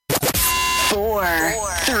4,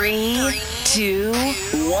 3, 2,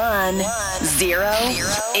 1, 0.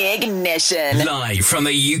 Ignition. Live from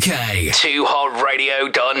the UK.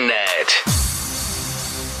 2hotradio.net.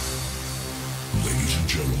 Ladies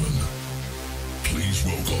and gentlemen, please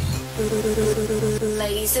welcome.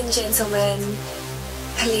 Ladies and gentlemen,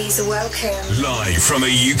 please welcome. Live from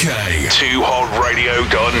the UK.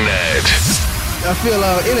 2hotradio.net. I feel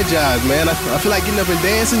energized, man. I feel like getting up and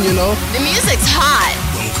dancing, you know. The music's hot.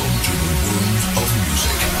 Welcome to the world of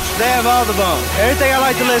music. They have all the bone. Everything I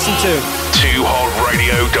like to listen to.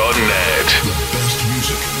 2hotradio.net. The best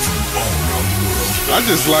music from all around the world. I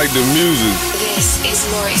just like the music. This is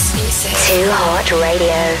more exclusive. Too Hot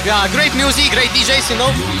Radio. Yeah, great music, great DJs, you know.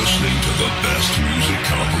 You're listening to the best music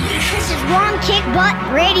compilation. This is One Kick Butt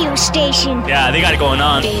Radio Station. Yeah, they got it going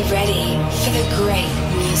on. Be ready for the great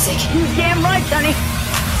music. You damn right, Sonny.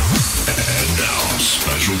 And now,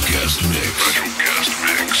 special guest mix.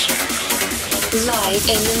 Live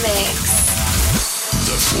in the mix.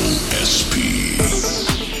 The full SP.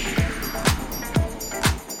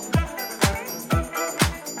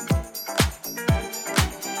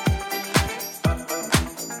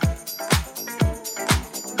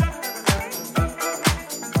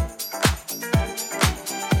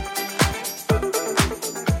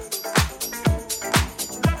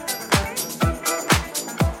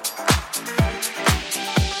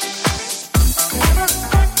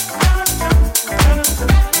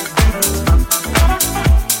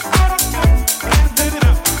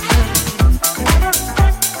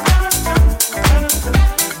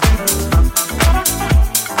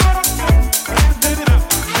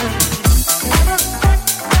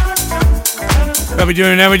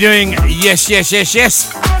 How we doing? Yes.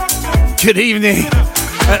 Good evening.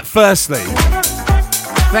 Firstly,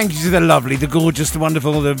 thank you to the lovely, the gorgeous, the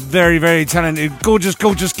wonderful, the very, very talented, gorgeous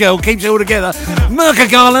girl. Keeps it all together. Mirka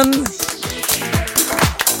Garland.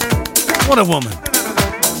 What a woman.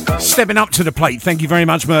 Stepping up to the plate. Thank you very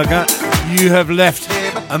much, Mirka. You have left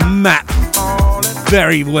a map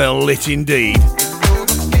very well lit indeed.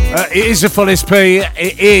 It is a full SP.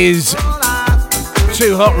 It is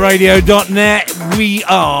 2hotradio.net. We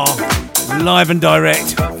are live and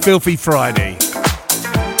direct, Filthy Friday,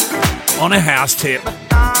 on a house tip.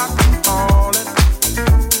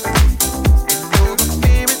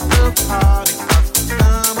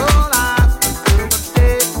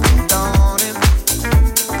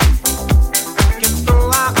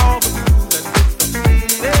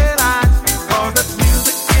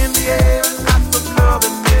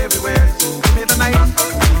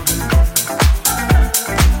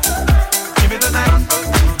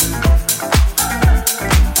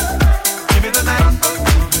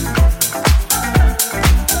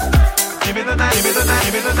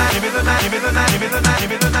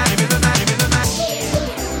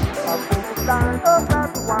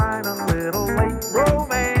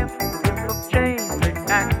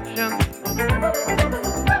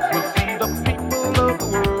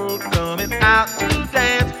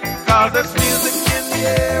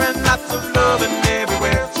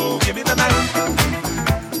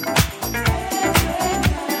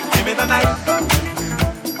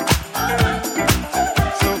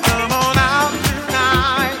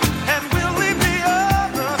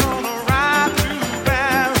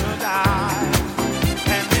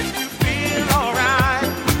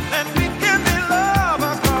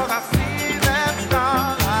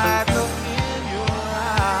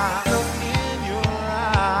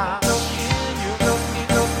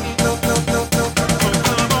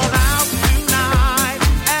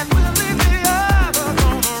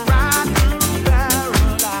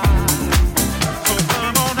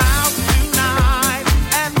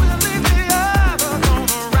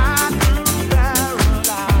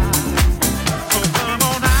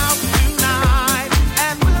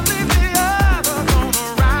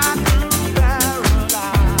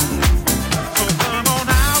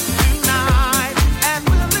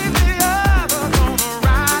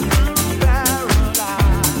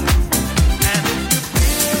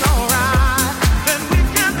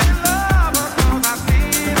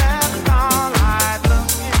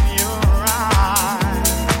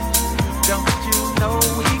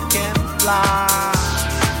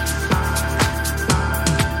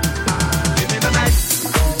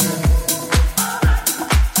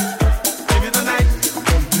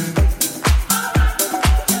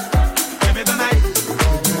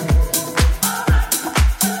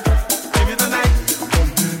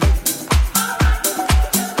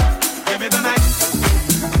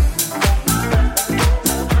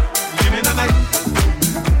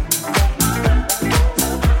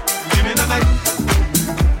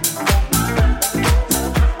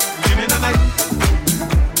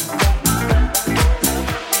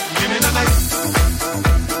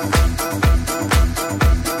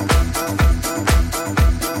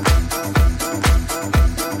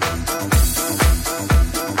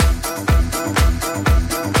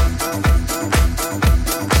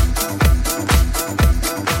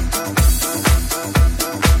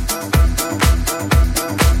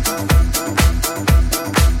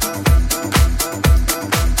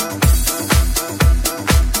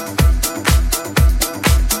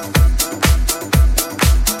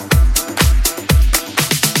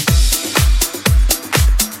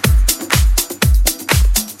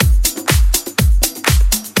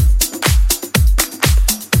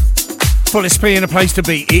 Fullest P in a place to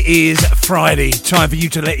be. It is Friday. Time for you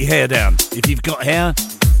to let your hair down. If you've got hair,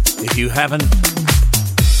 if you haven't,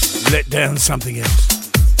 let down something else.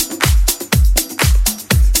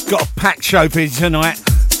 Got a packed show for you tonight,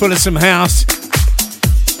 full of some house.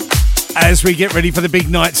 As we get ready for the big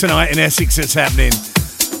night tonight in Essex that's happening.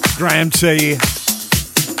 Graham T,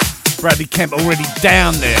 Bradley Kemp already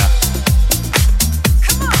down there.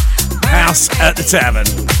 House at the Tavern.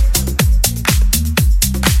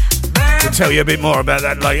 We'll tell you a bit more about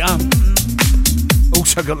that later.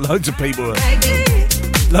 Also got loads of people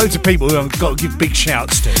who I've got to give big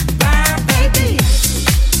shouts to.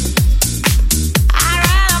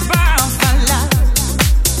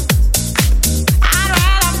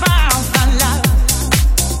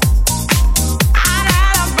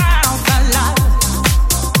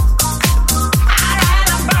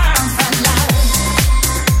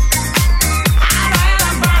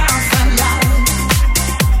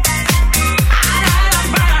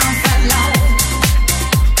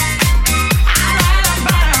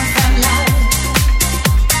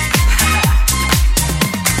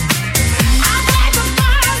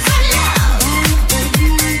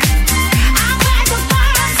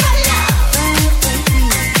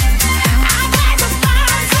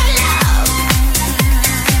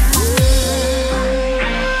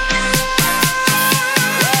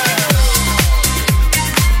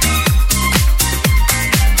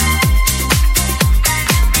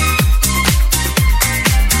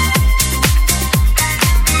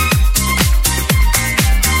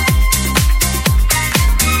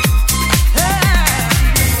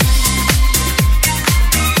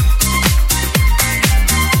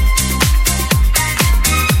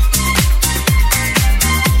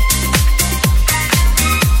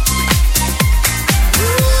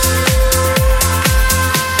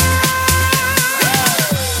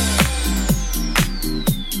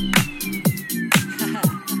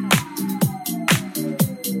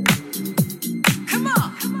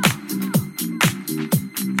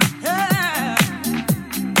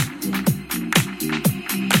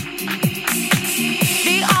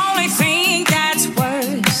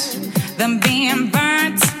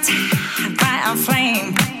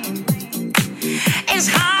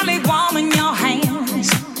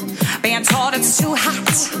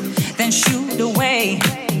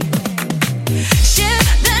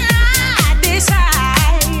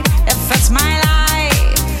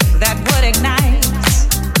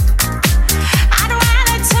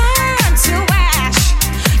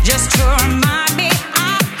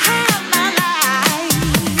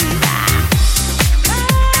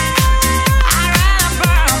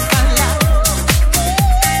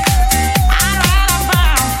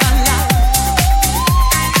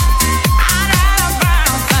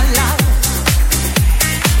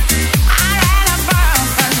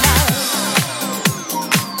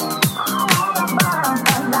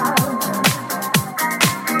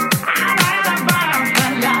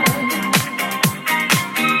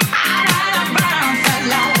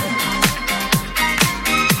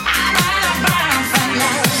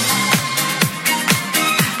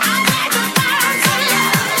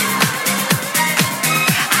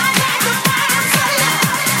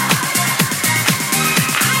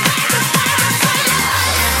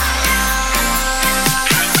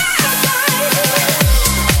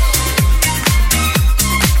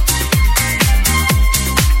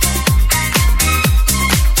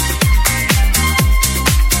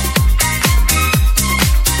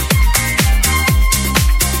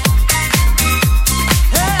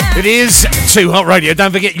 It is Too Hot Radio.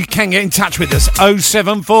 Don't forget you can get in touch with us.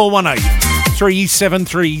 07418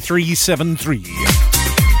 373 373.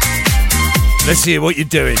 Let's hear what you're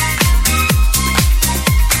doing.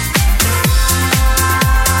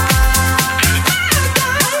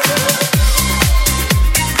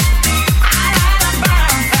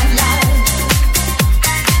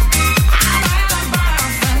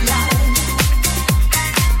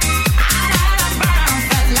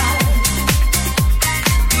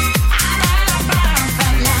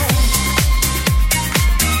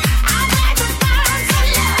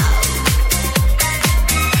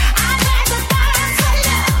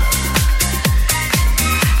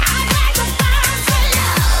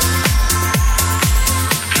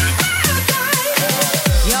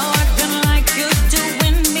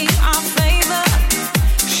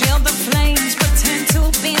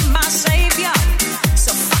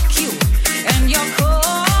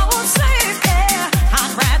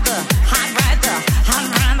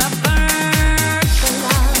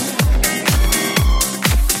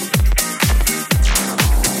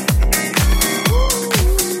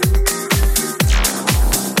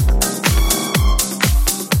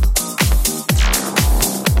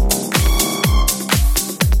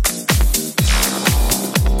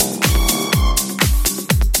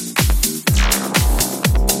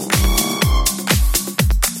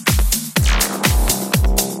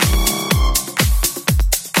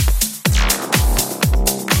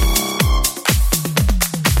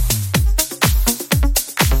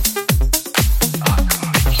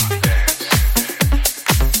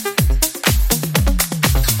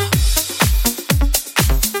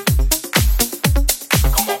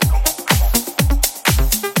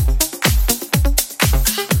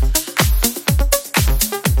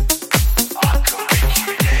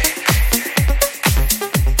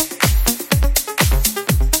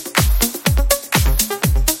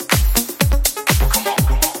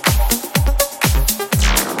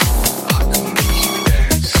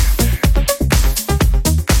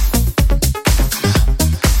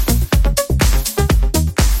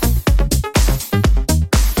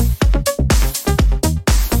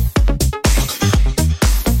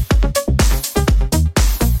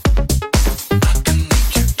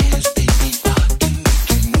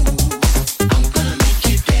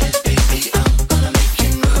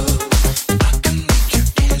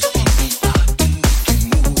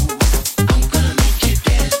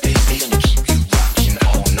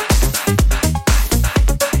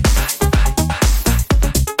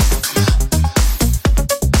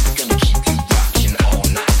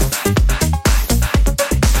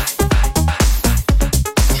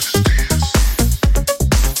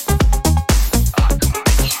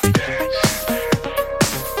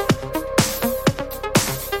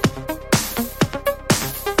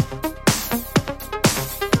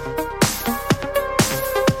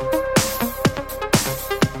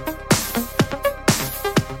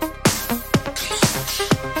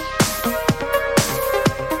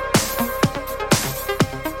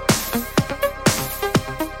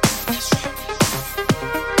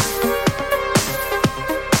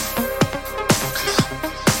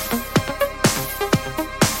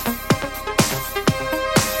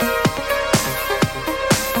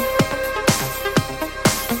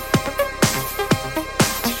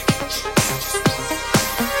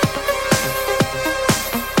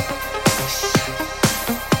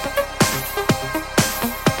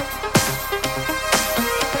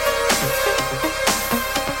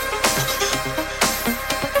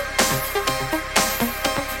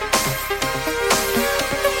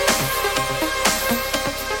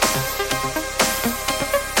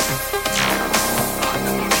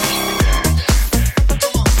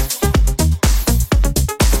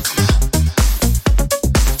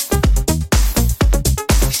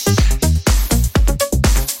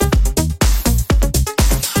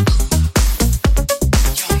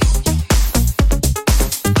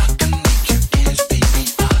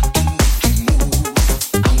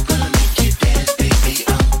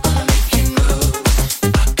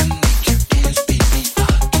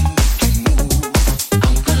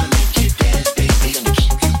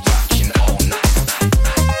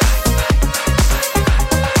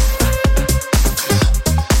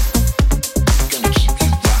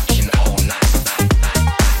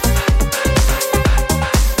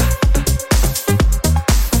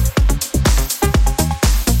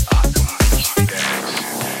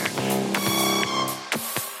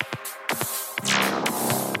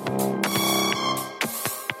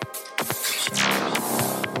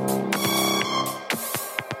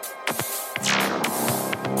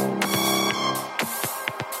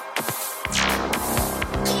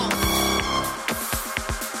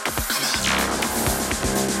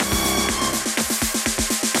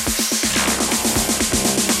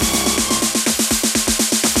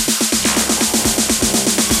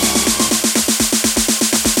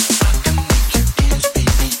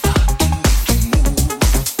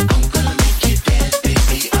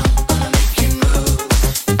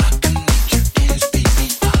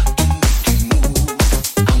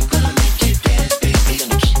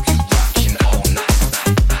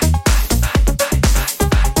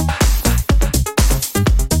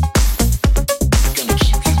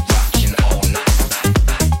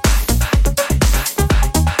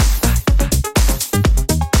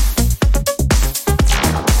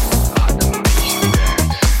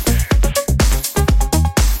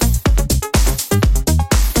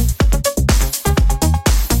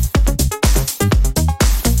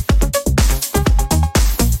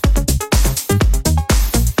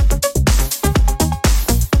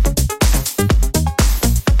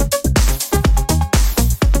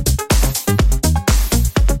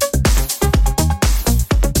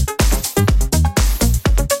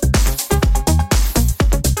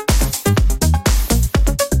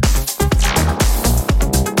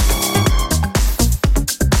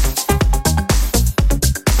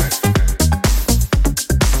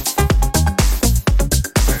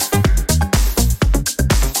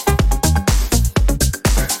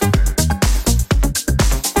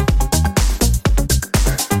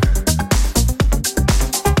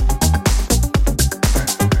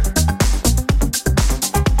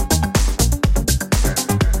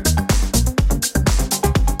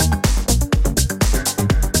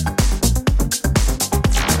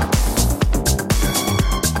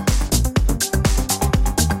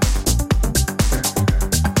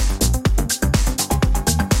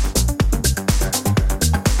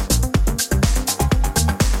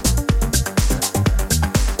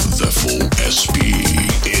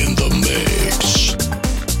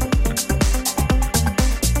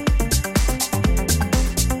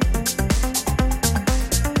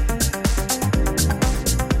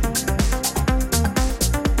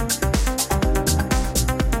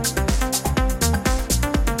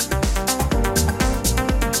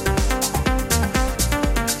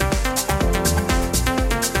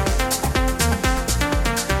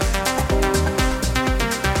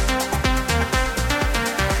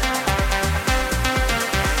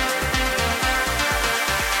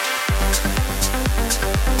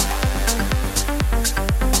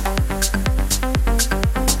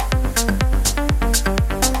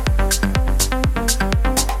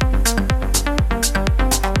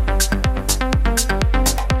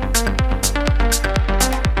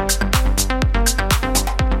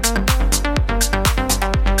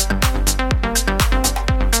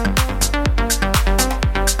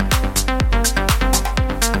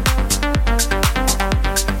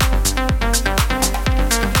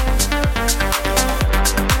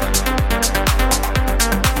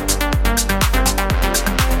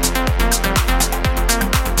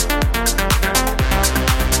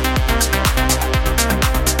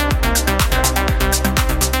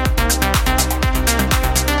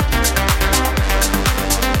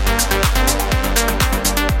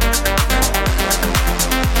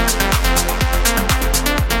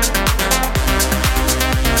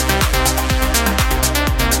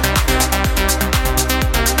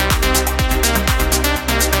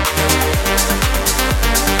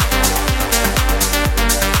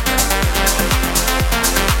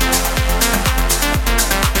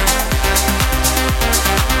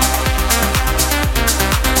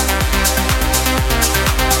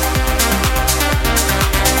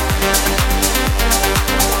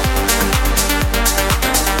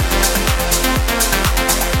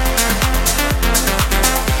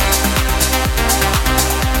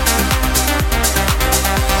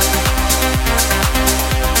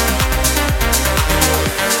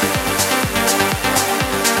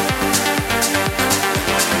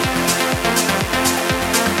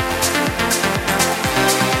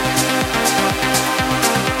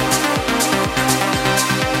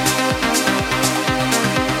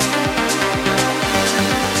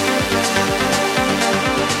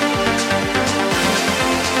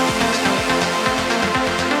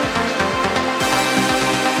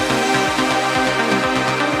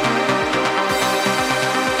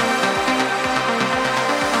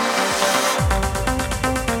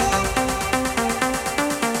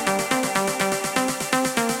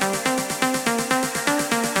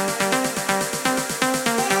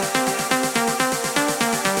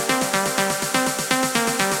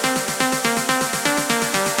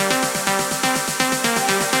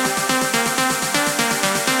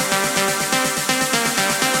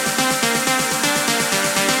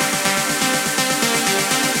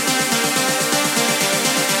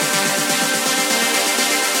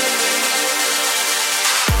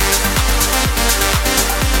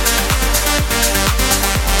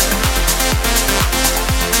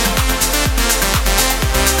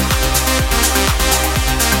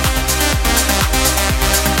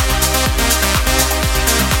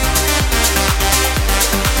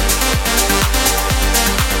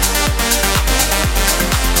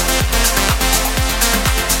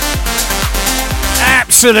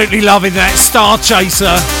 Absolutely loving that. Star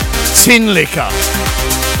Chaser, Tin Liquor.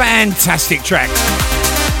 Fantastic track.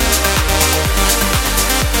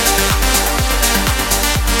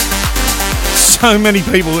 So many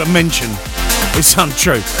people that mention it's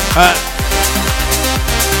untrue.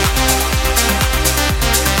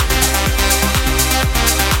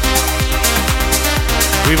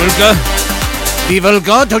 We will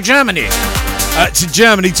go to Germany.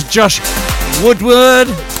 To Josh Woodward,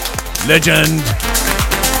 legend,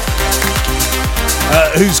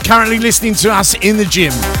 who's currently listening to us in the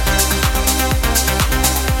gym,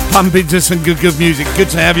 pumping to some good music. Good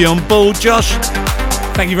to have you on board, Josh.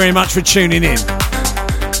 Thank you very much for tuning in.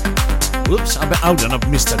 Whoops, hold on,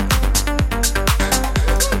 I've missed it.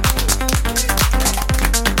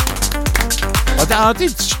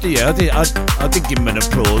 I did give him an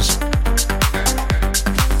applause.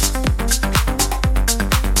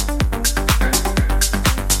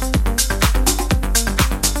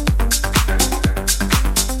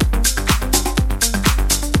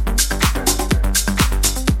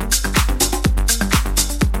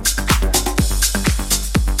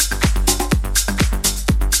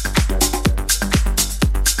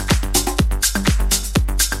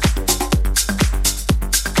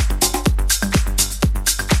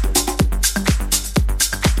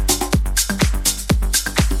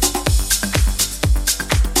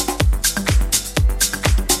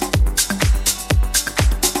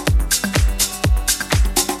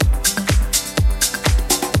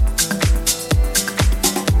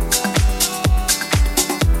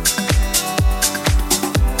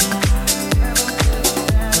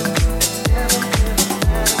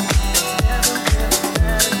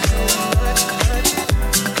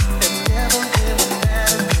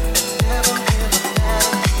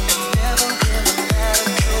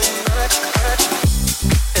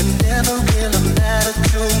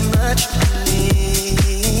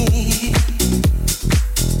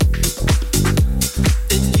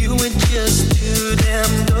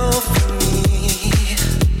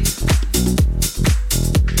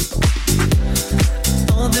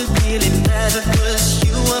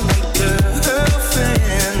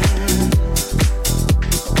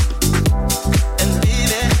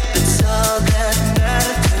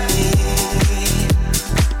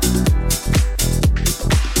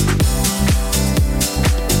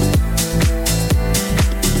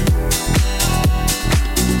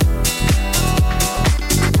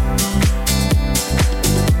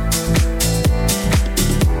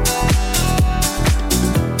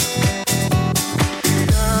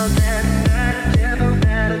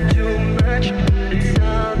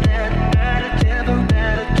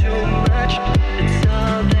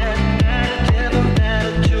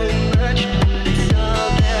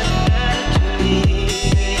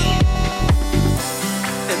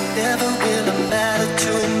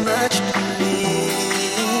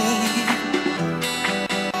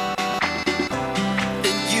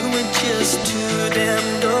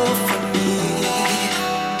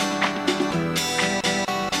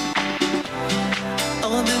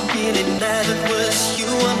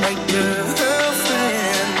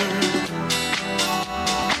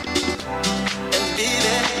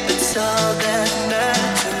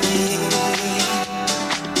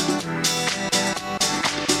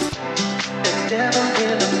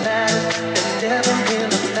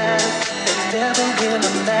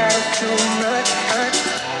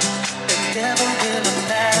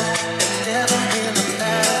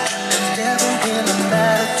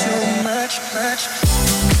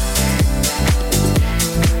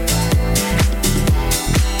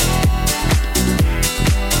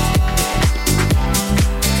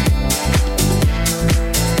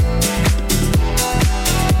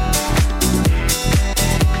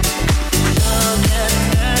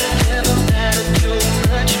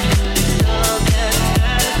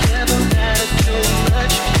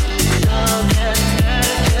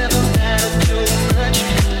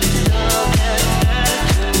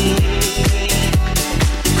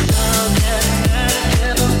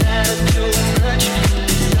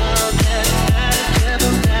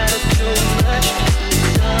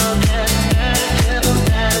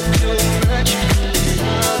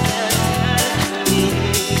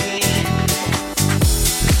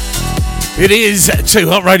 It is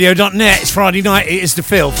 2hotradio.net. It's Friday night. It is the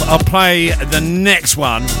Filth. I'll play the next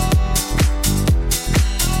one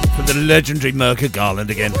for the legendary Merker Garland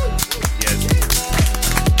again.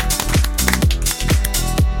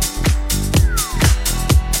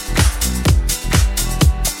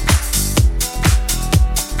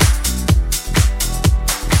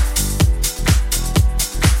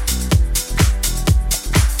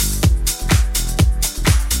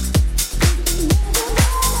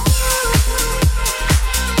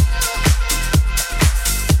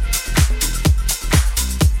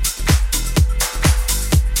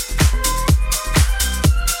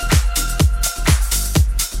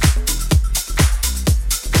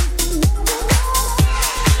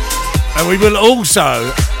 we will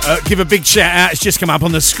also give a big shout out. It's just come up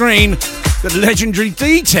on the screen. The legendary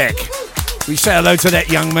D-Tech. We say hello to that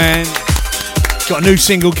young man. Got a new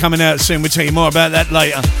single coming out soon. We'll tell you more about that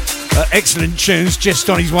later. Excellent tunes just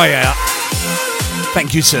on his way out.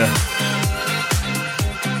 Thank you, sir.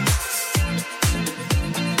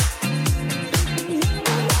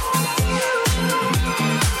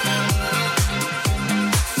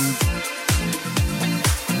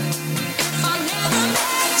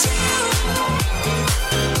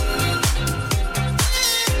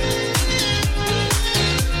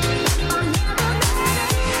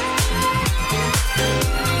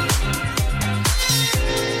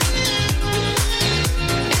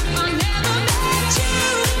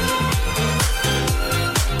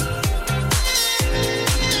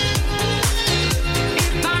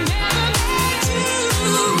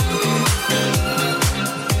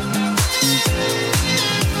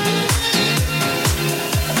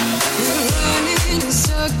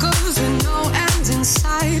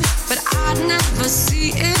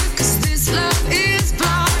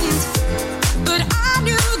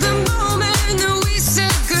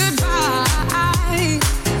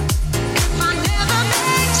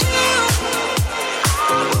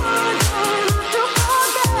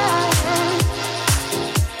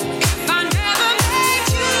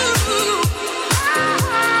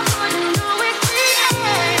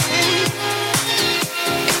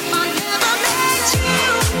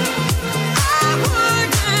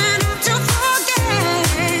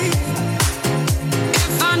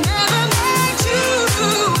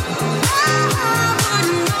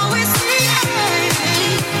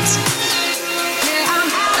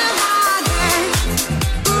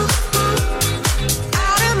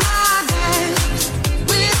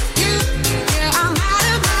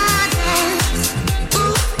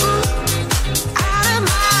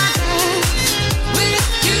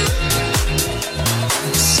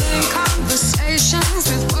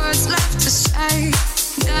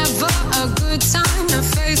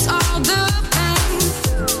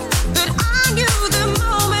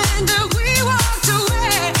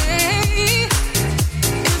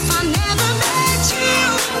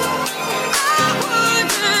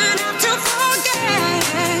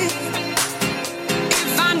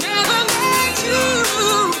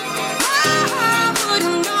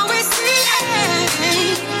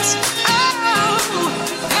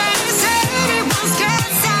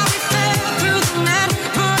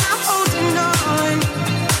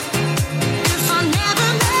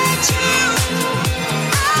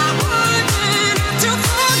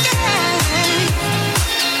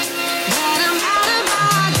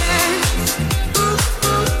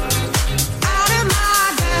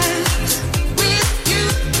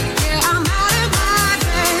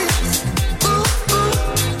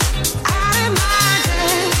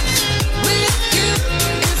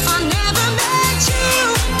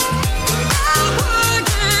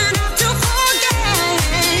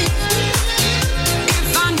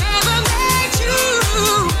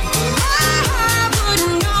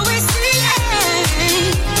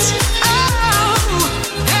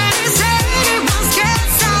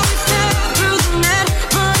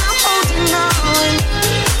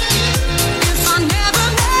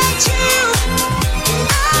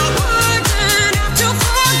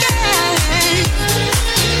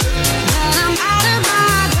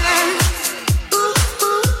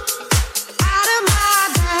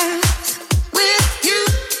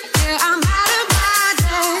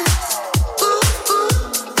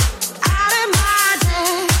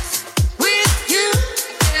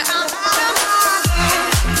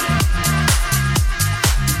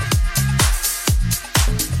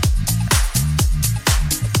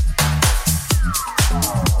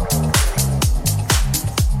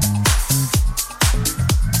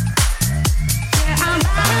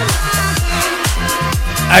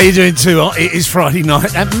 How you doing too? It is Friday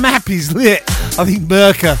night. That map is lit. I think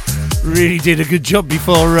Burka really did a good job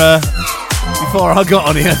before I got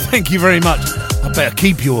on here. Thank you very much. I better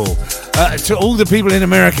keep you all. To all the people in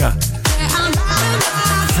America,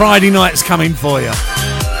 Friday night's coming for you.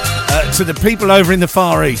 To the people over in the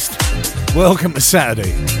Far East, welcome to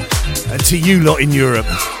Saturday. To you lot in Europe,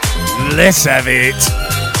 let's have it.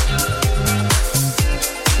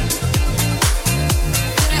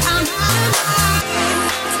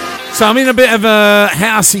 So I'm in a bit of a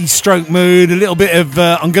housey stroke mood, a little bit of,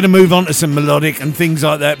 I'm going to move on to some melodic and things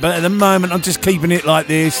like that, but at the moment I'm just keeping it like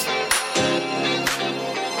this.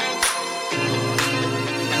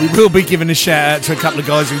 We will be giving a shout out to a couple of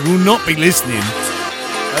guys who will not be listening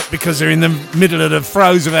because they're in the middle of the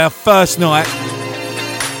throes of our first night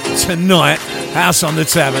tonight, House on the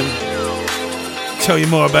Tavern. Tell you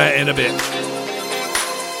more about it in a bit.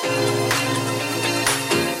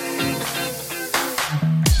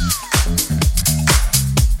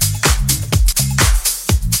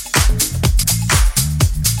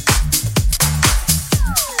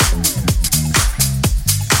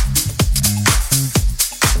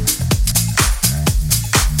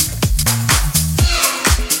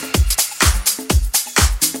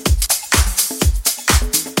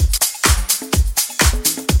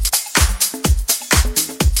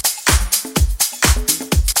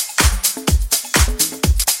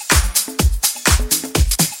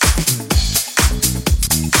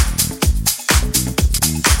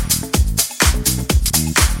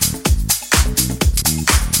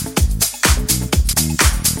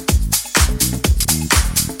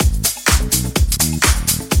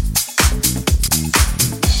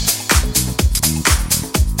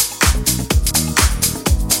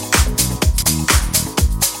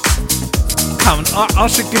 I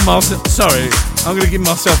should give myself... Sorry, I'm going to give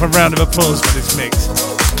myself a round of applause for this mix.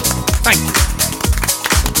 Thank you.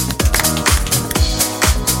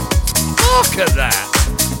 Look at that.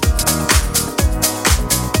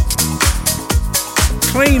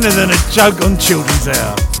 Cleaner than a joke on Children's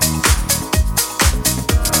Hour.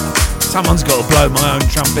 Someone's got to blow my own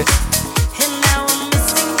trumpet.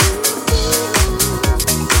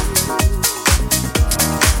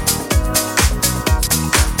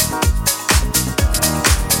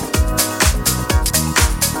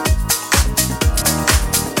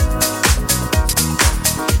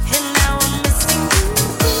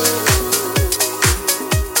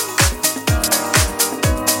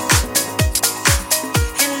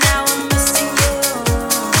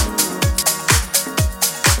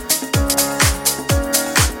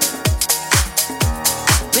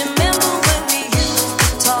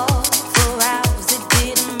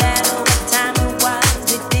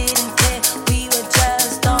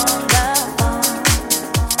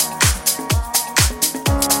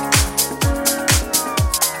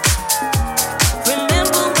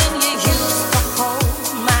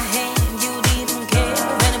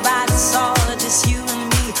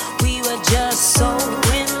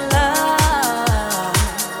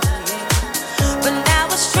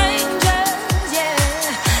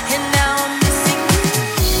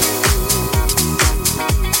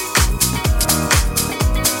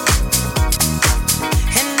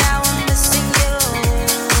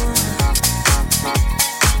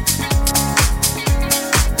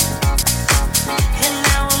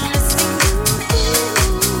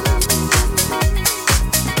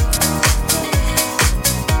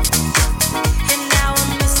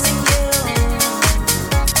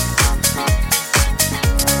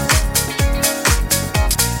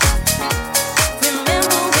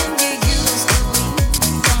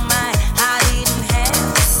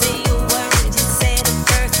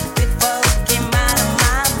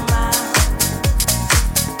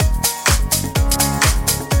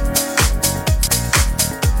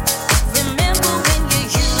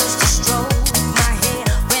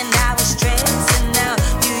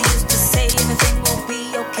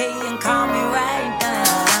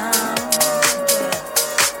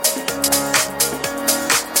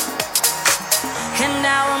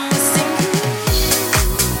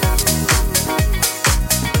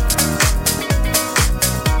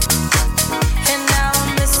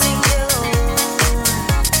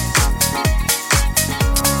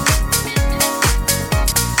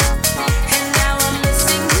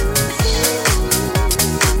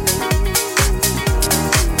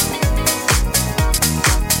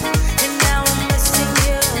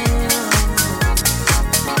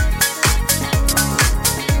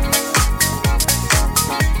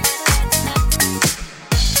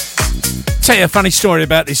 Tell you a funny story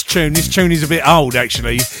about this tune. This tune is a bit old,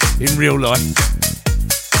 actually, in real life.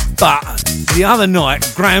 But the other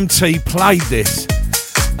night, Graham T played this.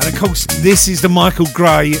 And of course, this is the Michael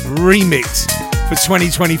Gray remix for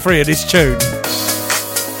 2023 of this tune.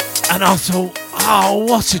 And I thought, oh,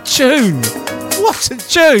 what a tune! What a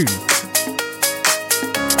tune!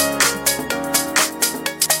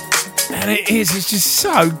 And it is, it's just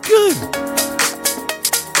so good.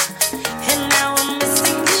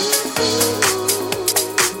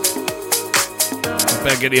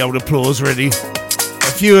 Better get the old applause ready.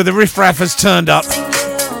 A few of the riff-raffers turned up.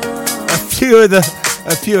 A few of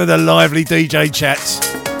the lively DJ chats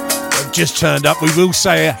have just turned up. We will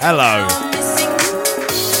say hello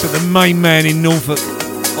to the main man in Norfolk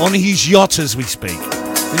on his yacht as we speak.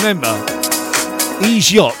 Remember,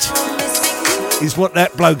 his yacht is what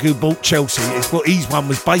that bloke who bought Chelsea is what his one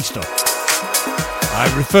was based on.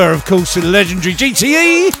 I refer, of course, to the legendary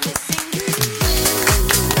GTE.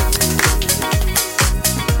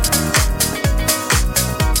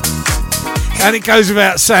 And it goes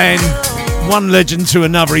without saying, one legend to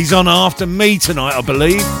another. He's on after me tonight, I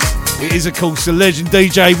believe. It is, of course, the legend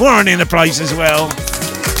DJ Warren in the place as well.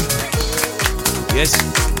 Yes.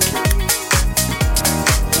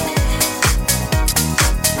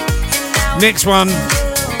 Next one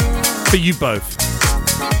for you both.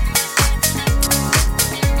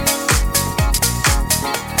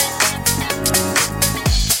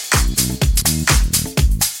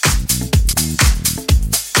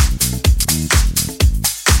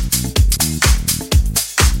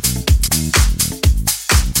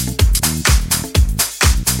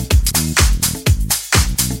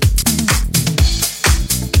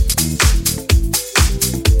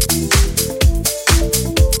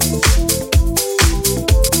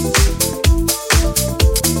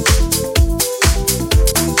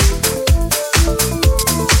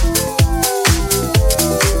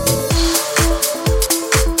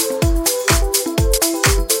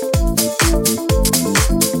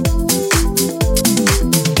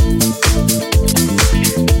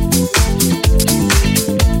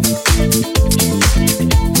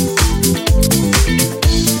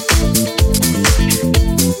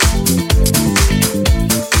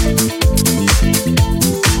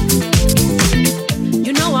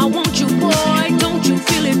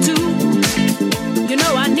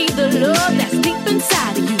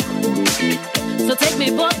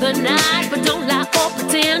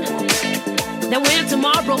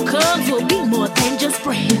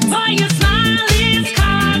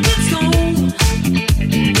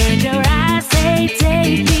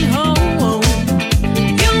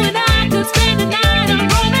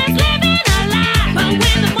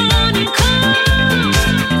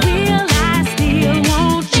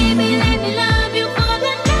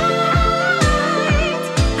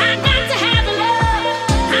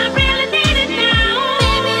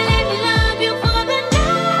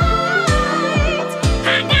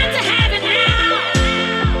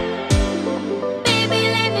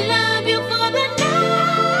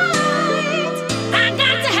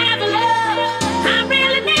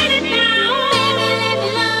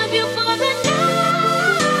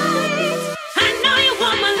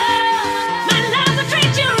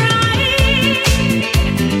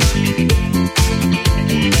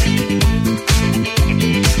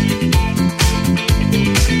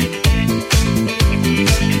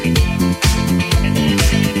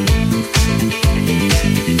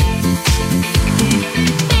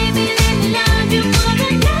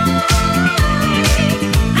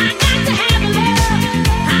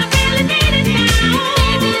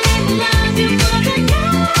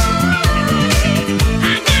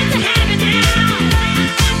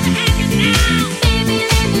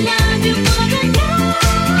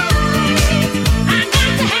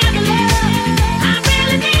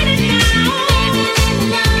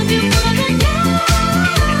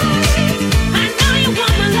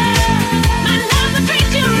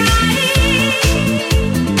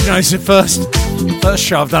 It's the first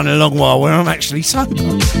show I've done in a long while where I'm actually sober.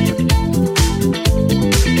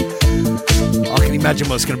 I can imagine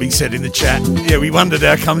what's going to be said in the chat. Yeah, we wondered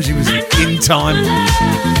how comes he was in time.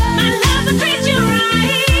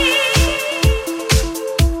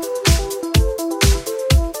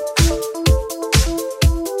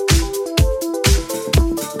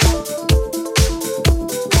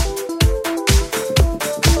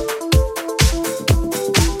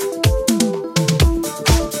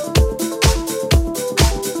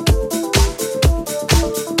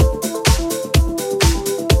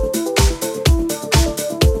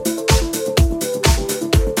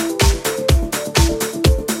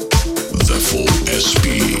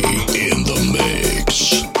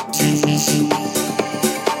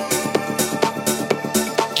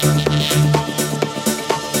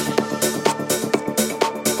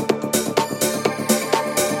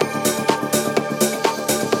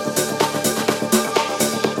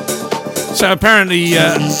 So apparently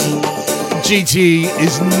GT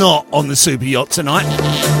is not on the super yacht tonight.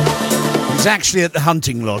 He's actually at the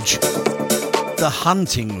hunting lodge. The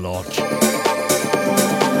hunting lodge.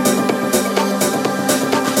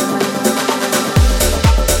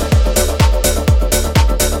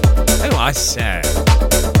 Oh, I say.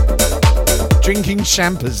 Drinking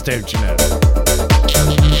champers, don't you know?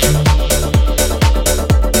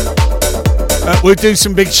 We'll do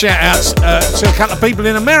some big shout outs to a couple of people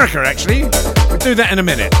in America, actually. We'll do that in a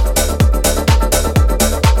minute.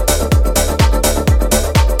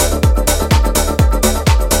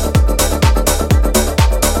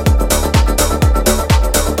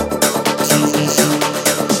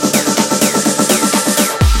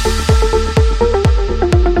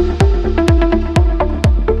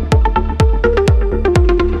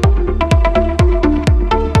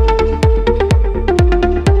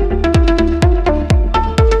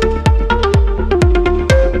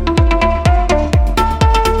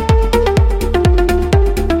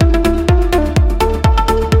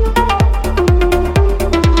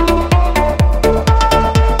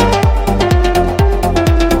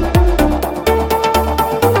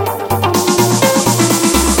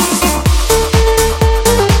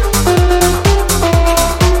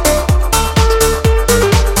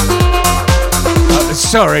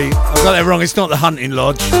 sorry, I got that wrong. It's not the hunting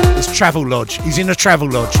lodge. It's travel lodge. He's in a travel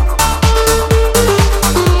lodge.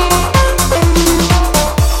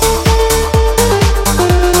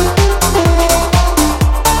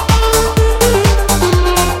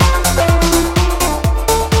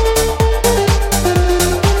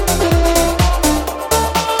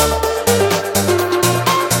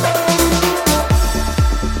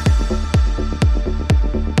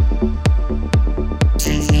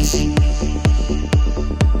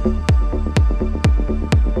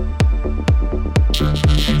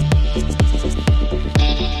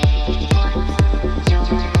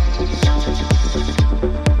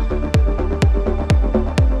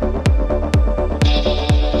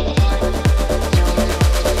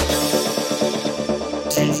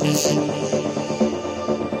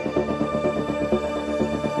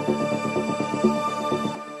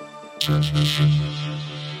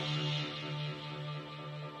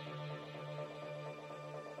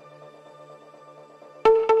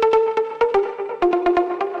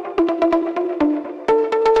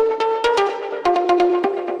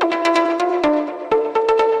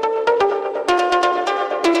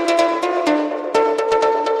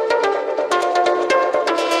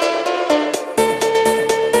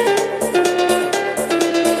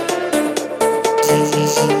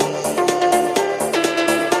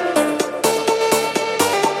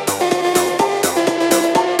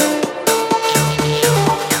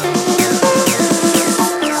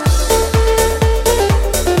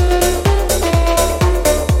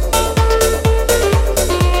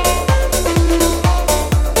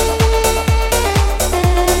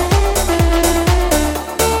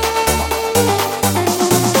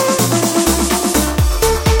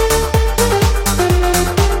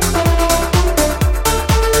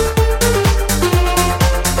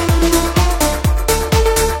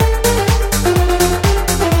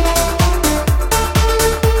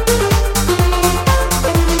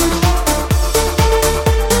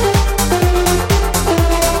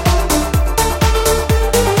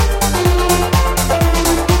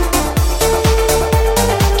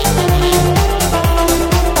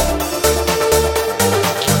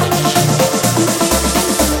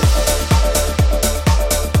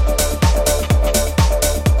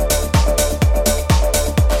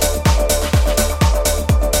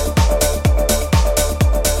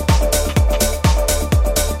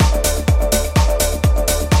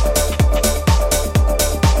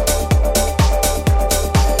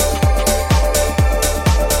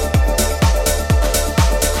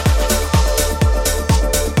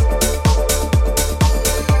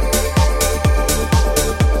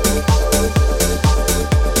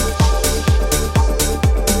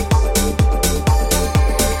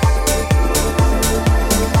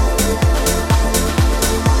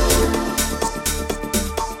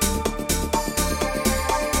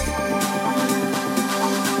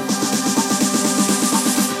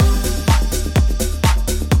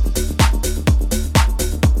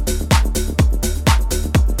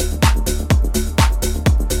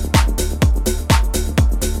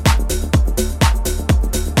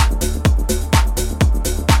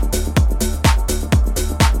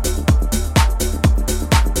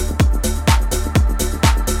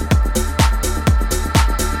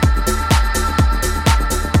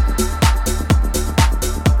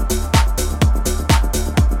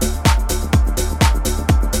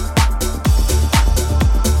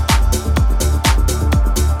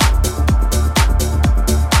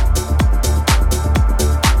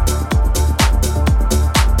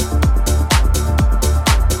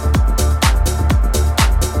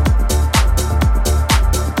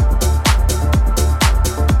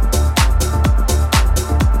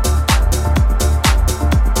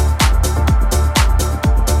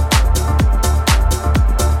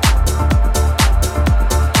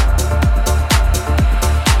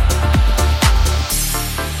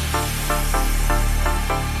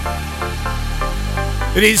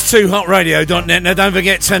 It is 2hotradio.net. Now, don't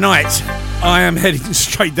forget, tonight I am heading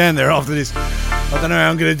straight down there after this. I don't know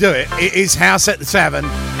how I'm going to do it. It is House at the Tavern.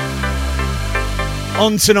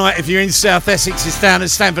 On tonight, if you're in South Essex, it's down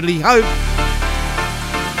at Stamford-Lee Hope.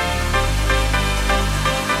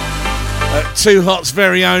 Too Hot's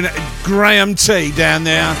very own Graham T down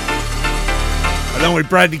there, along with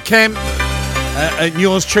Bradley Kemp, and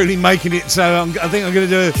yours truly making it. So I think I'm going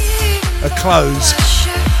to do a close.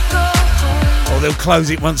 Or they'll close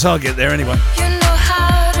it once I get there anyway.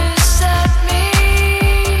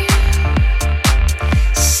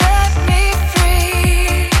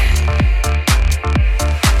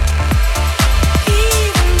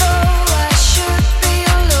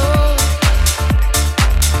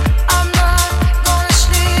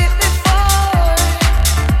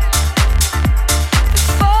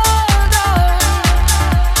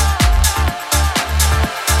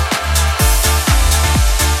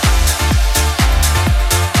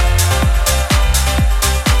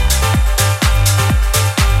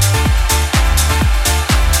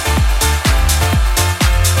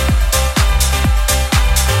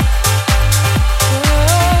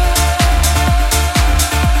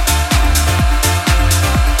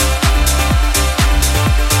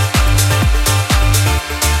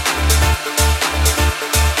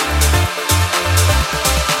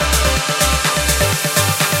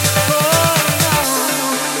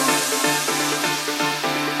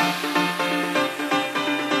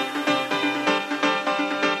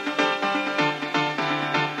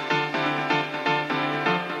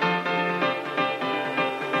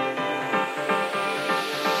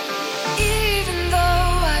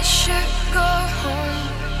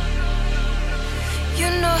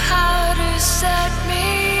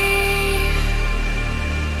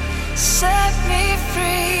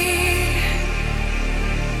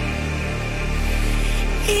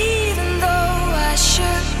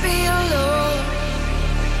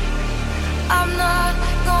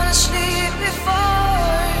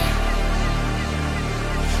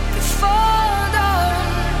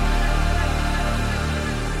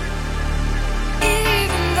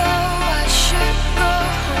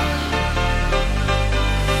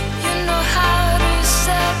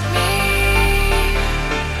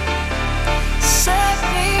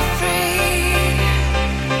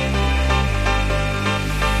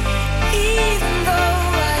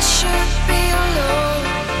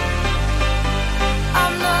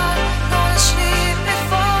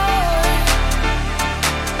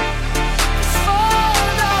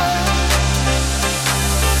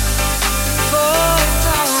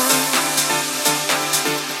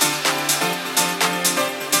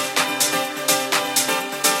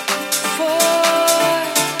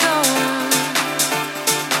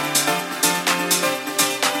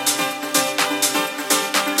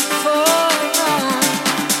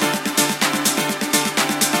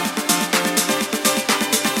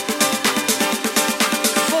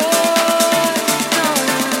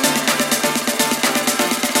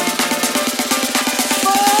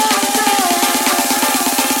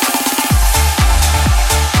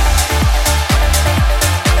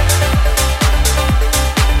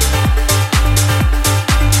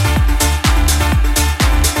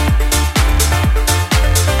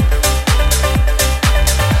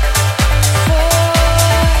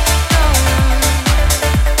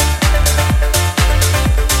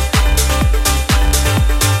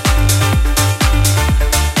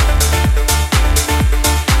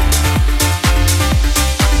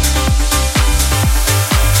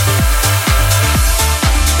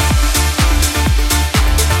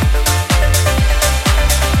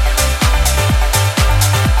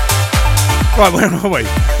 Right, where are we?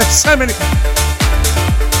 So many.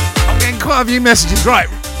 I'm getting quite a few messages. Right,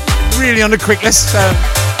 really on the quick. Let's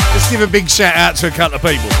give a big shout out to a couple of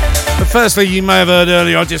people. But firstly, you may have heard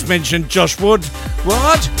earlier, I just mentioned Josh Woodward.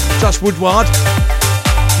 Josh Woodward.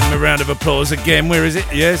 Give him a round of applause again. Where is it?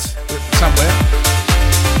 Yes, somewhere.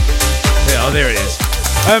 Yeah, oh, there it is.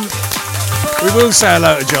 We will say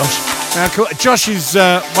hello to Josh. Now, Josh is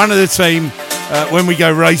one of the team when we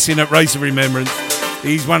go racing at Race of Remembrance.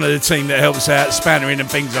 He's one of the team that helps out, spannering and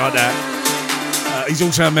things like that. He's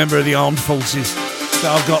also a member of the armed forces. So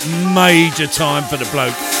I've got major time for the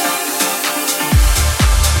bloke.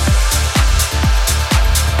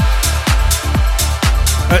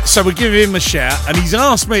 So we're giving him a shout, and he's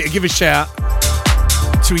asked me to give a shout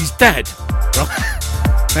to his dad. Right?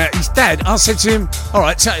 Now, his dad, I said to him, all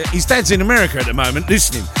right, so his dad's in America at the moment,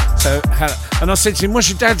 listening. And I said to him, what's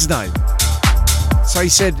your dad's name? So he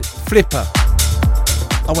said, Flipper.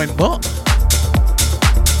 I went, what?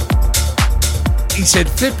 He said,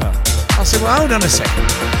 Flipper. I said, well, hold on a second.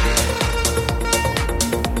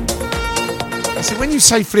 I said, when you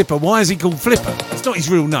say Flipper, why is he called Flipper? It's not his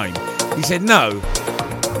real name. He said, no.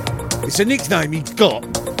 It's a nickname he's got.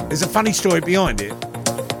 There's a funny story behind it.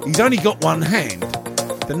 He's only got one hand.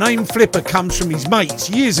 The name Flipper comes from his mates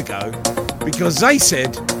years ago because they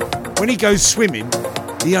said when he goes swimming,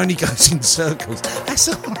 he only goes in circles. That's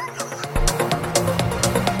all.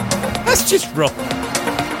 That's just wrong.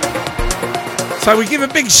 So we give a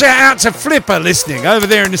big shout out to Flipper listening over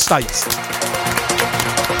there in the States.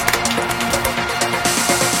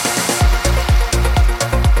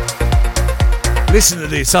 Listen to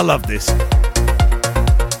this, I love this.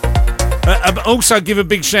 Also give a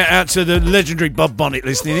big shout out to the legendary Bob Bonnet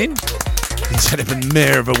listening in. He's had a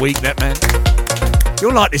mare of a week, that man.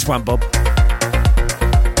 You'll like this one, Bob.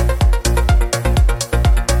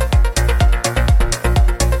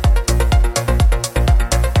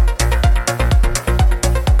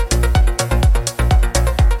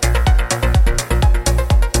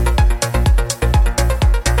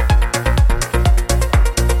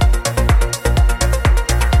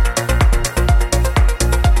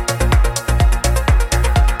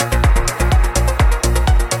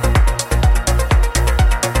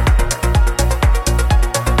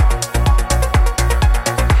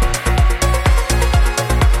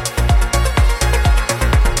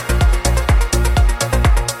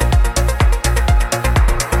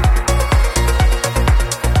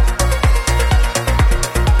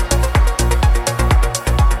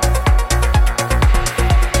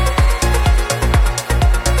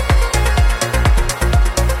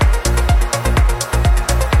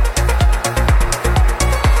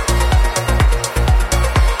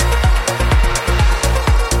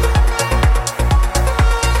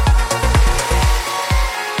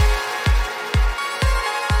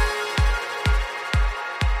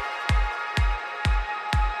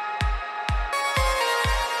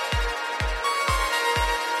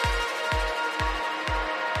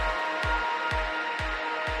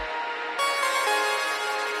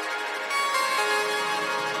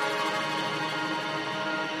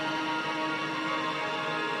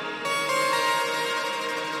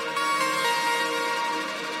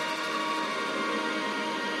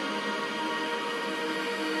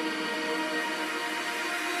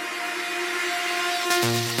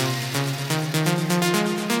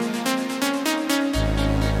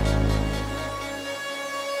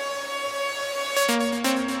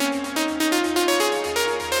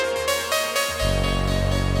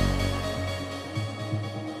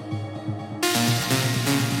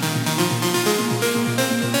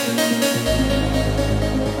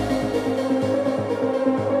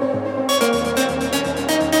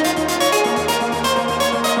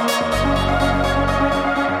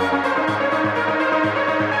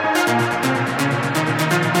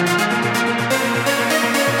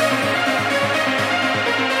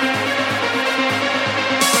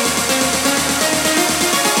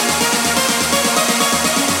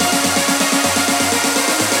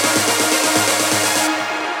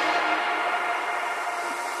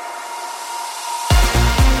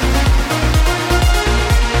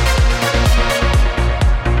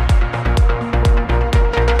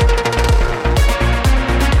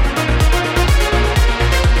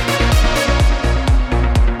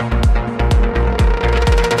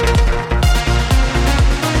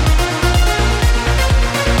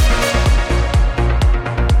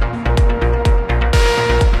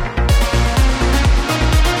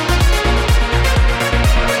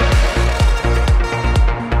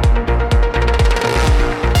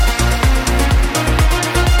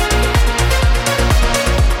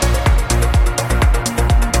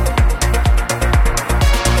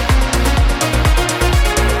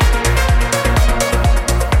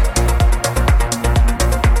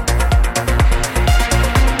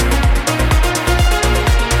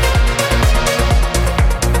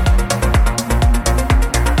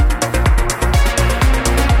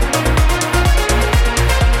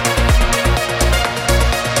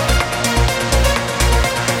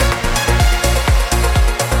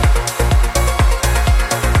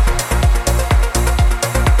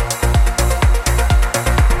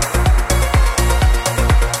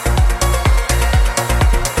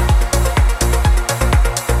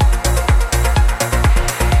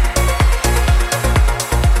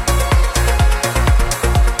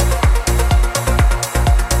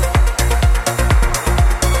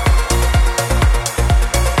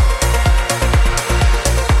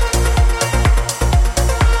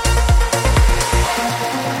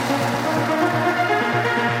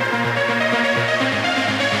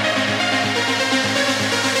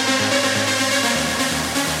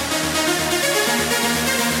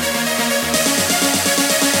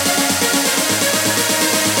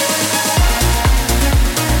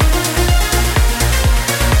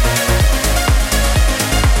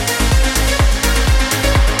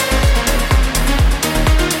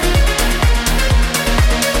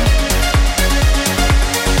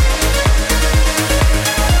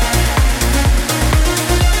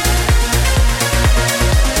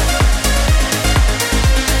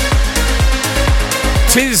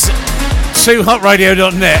 Tis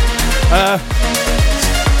toohotradio.net.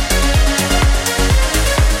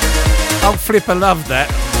 Oh, Flipper loved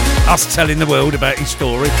that. Us telling the world about his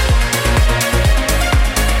story.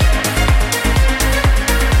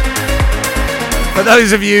 For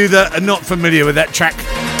those of you that are not familiar with that track,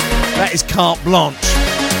 that is Carte Blanche.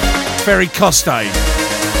 Ferry Coste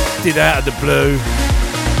did Out of the Blue.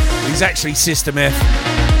 He's actually System F.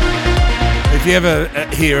 If you ever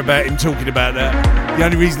hear about him talking about that, the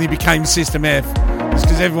only reason he became System F is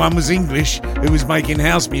because everyone was English who was making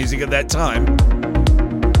house music at that time.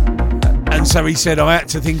 And so he said, I had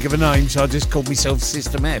to think of a name, so I just called myself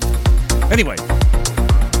System F. Anyway,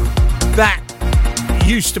 that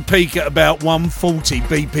used to peak at about 140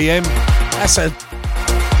 BPM.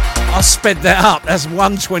 I sped that up. That's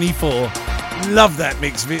 124. Love that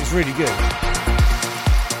mix of it. It's really good.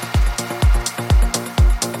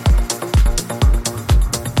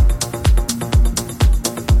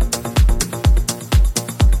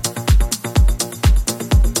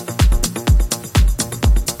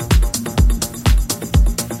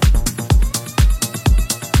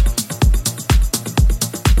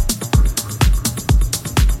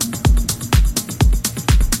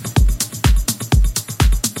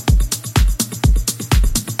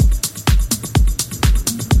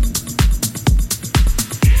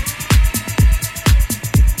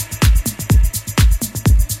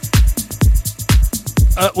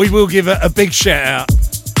 We will give a big shout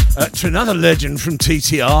out to another legend from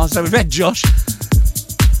TTR. So we've had Josh.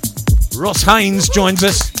 Ross Haynes joins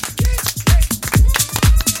us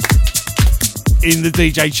in the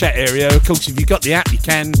DJ chat area. Of course, if you've got the app, you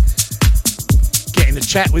can get in the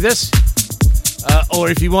chat with us. Or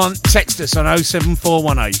if you want, text us on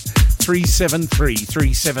 07418 373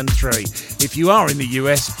 373. If you are in the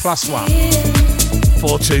US, +1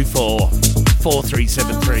 424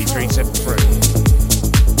 4373 373.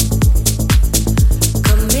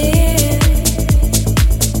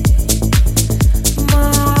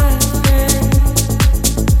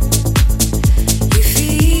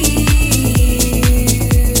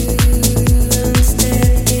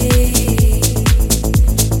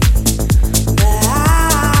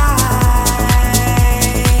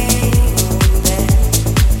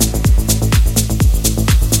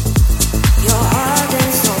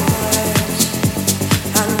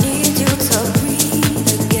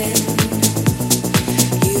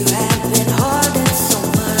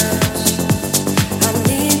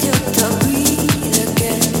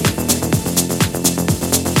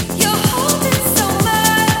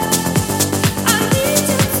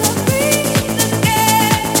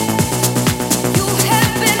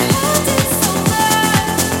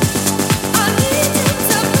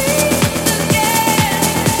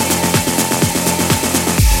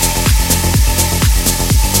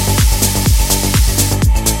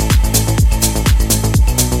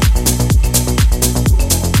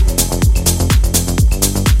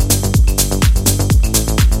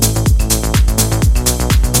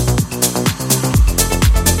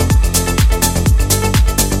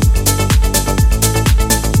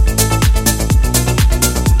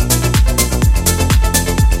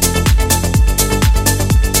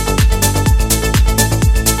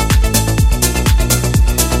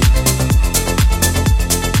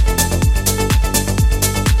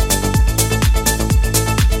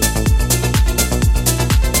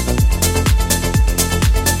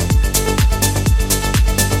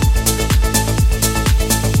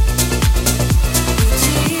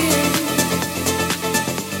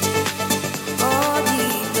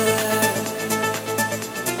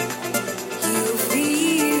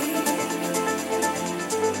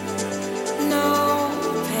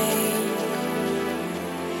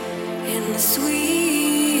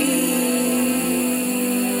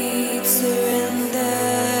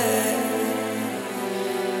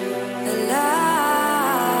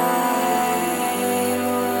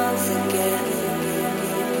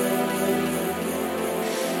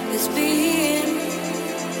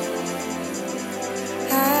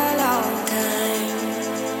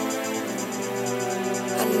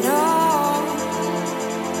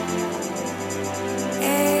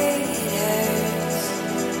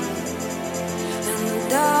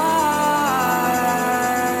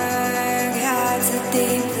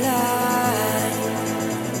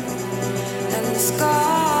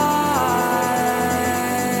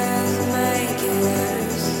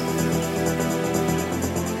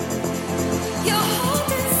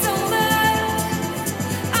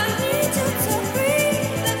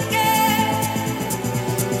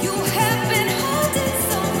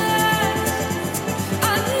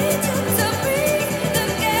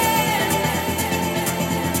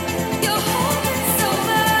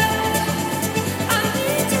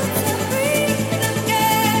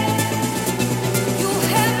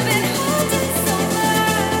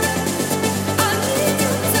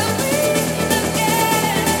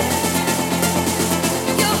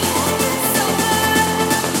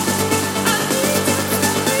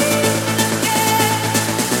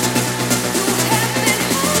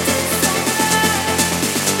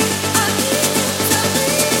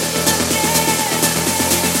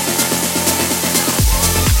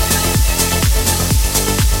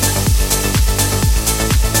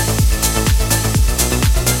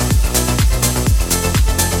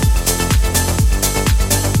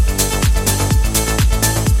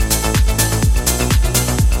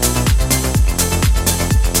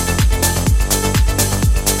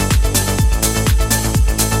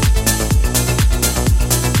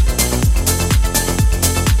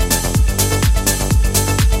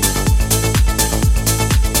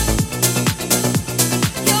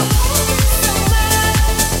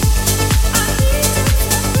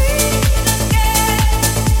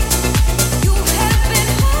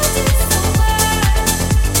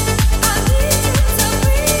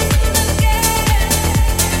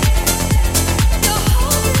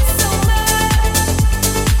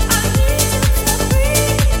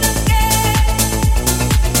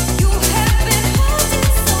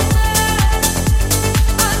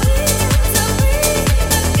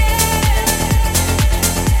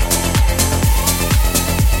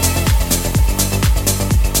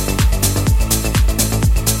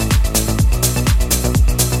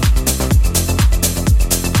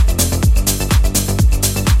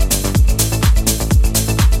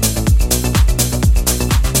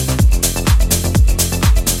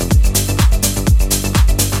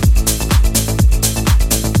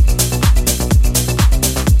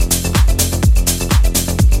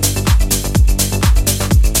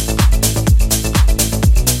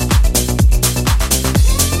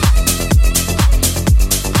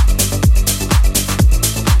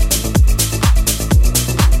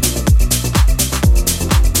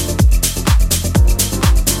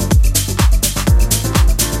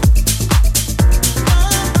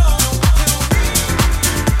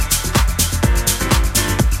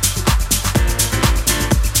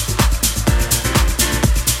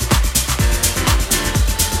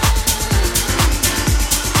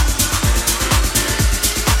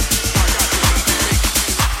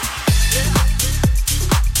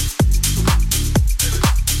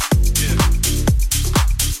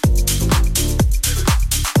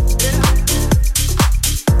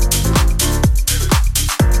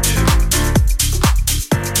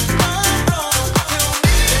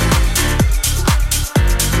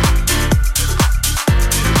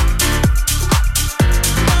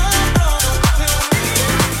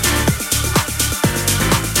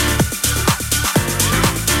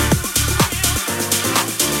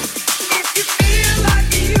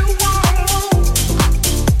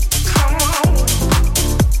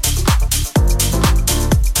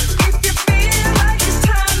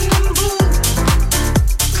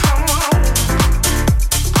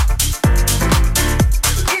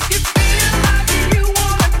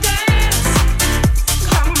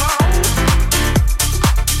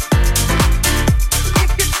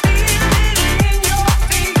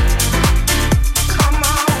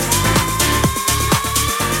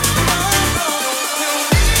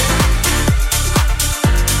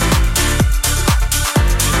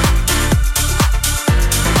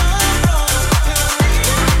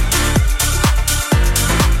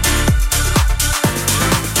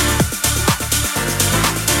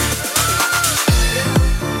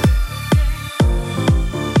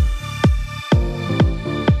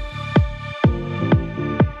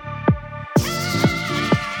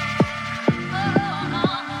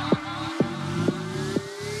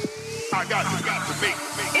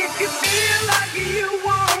 If you feel like you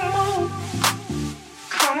want more,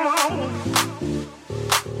 come on.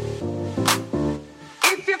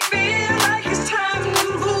 If you feel like it's time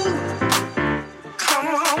to move, come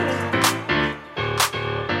on.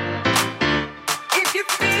 If you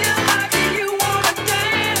feel like you wanna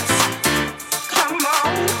dance, come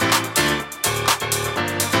on.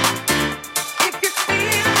 If you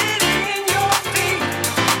feel it in your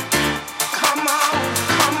feet, come on,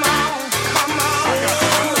 come on, come on.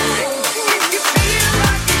 If you feel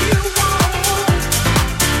like you want more,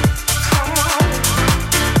 come on.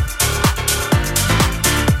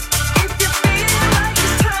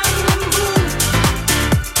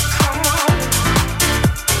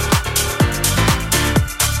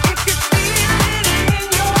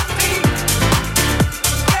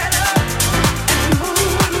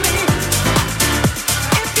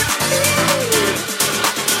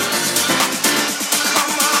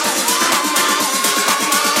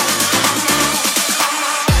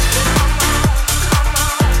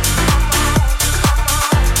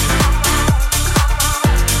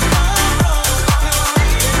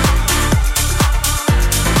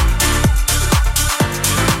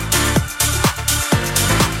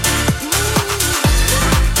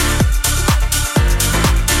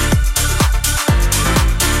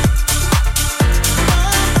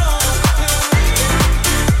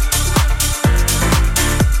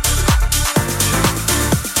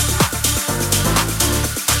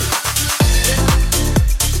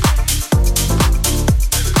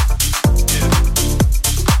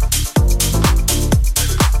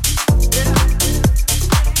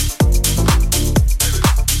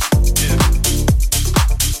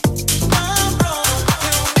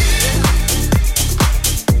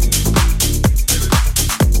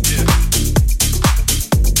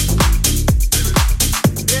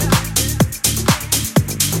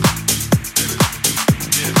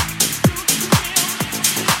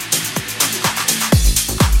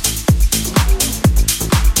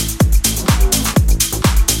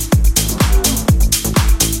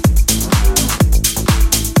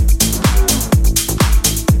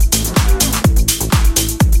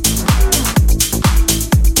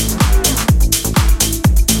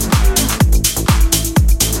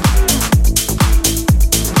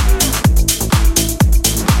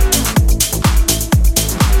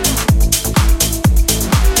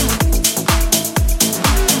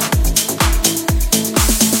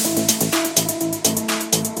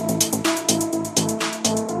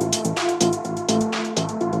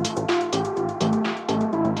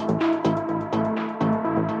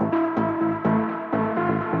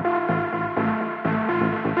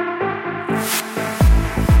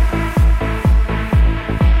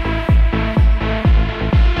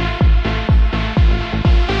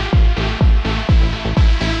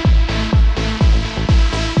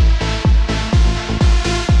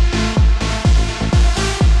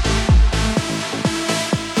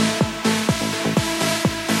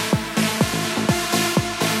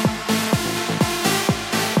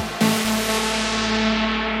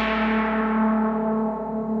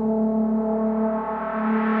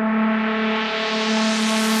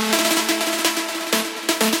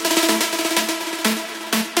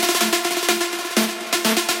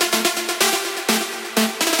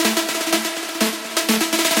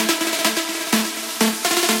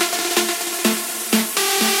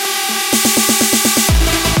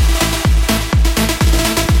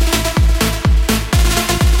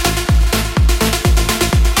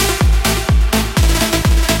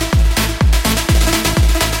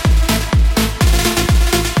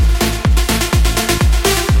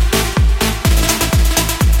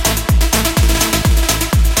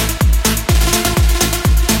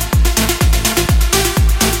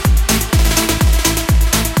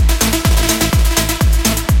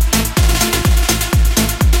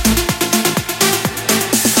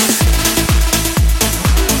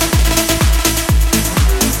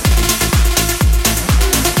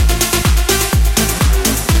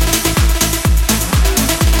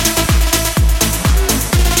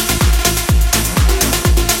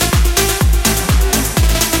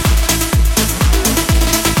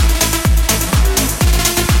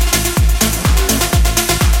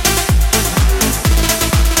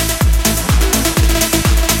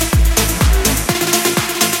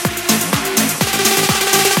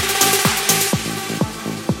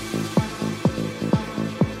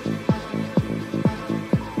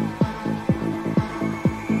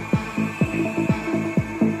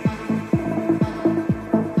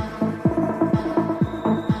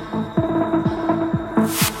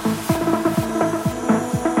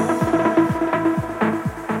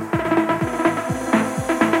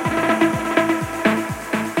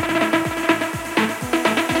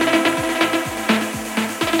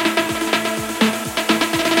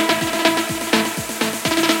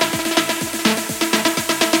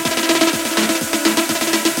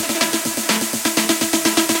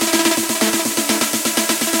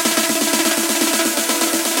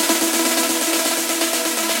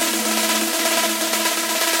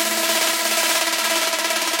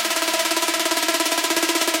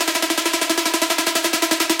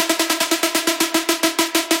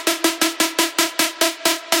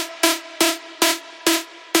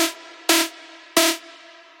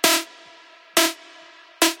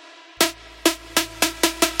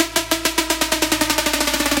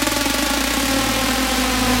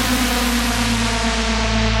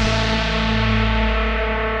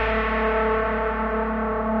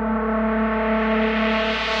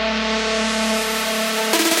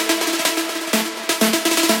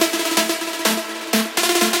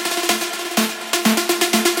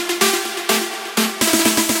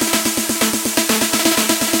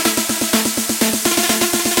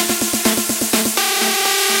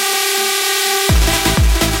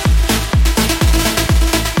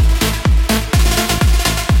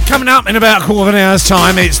 Coming up in about a quarter of an hour's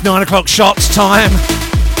time, it's 9 o'clock shots time.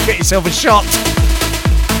 Get yourself a shot.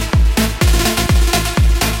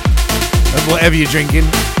 Of whatever you're drinking.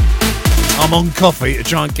 I'm on coffee to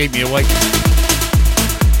try and keep me awake.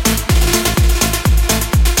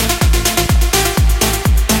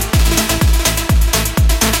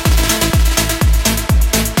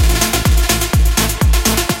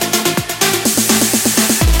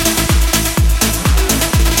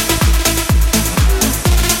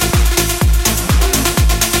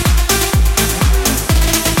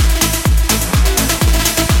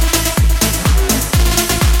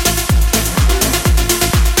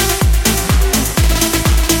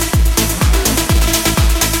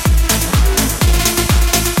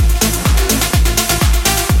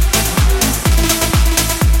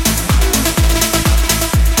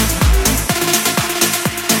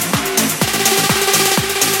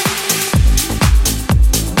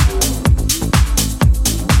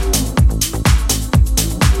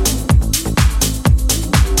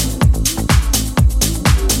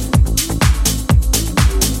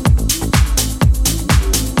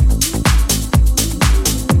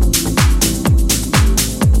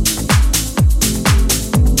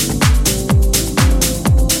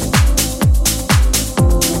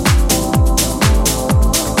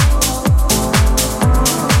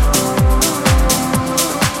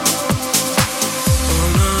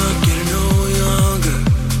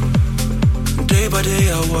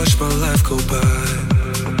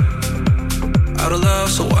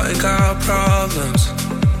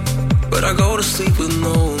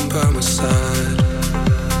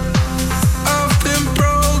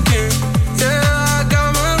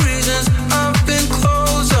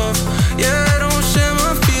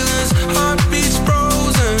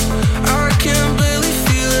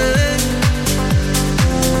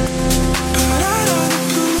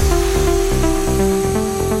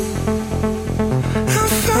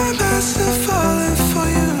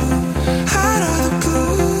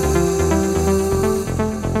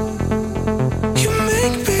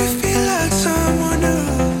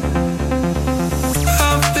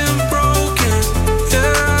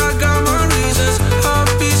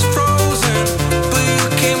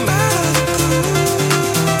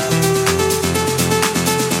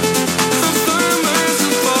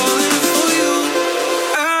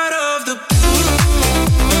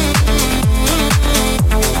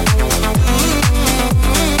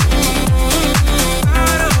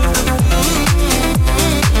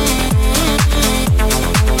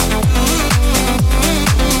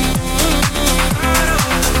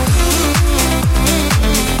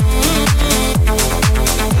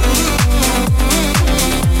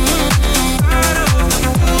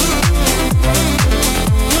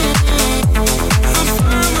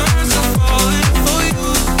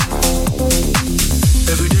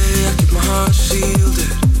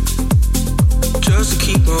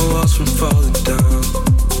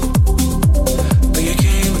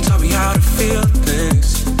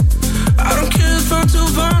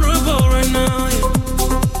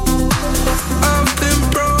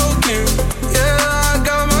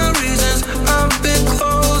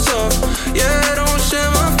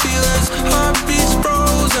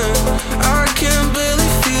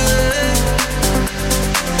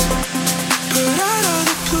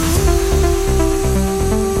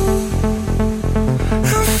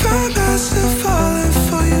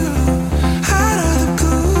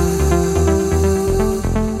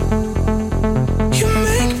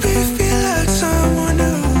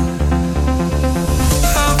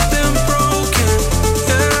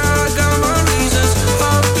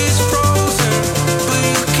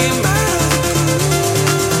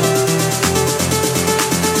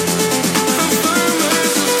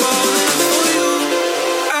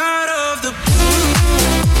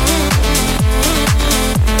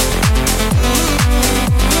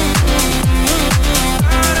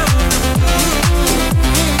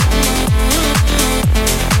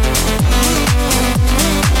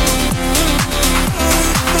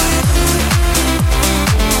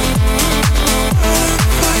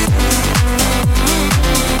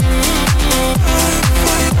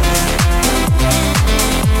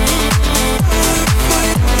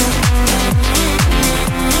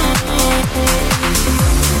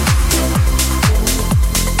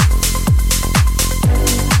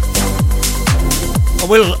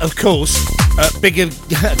 will, of course, bigger,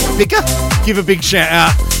 give a big shout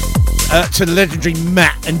out to the legendary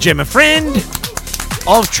Matt and Gemma Friend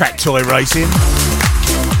of Track Toy Racing.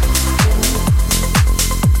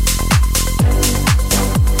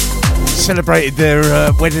 Celebrated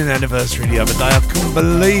their wedding anniversary the other day. I couldn't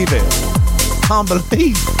believe it. Can't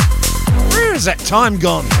believe. Where has that time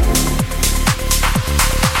gone?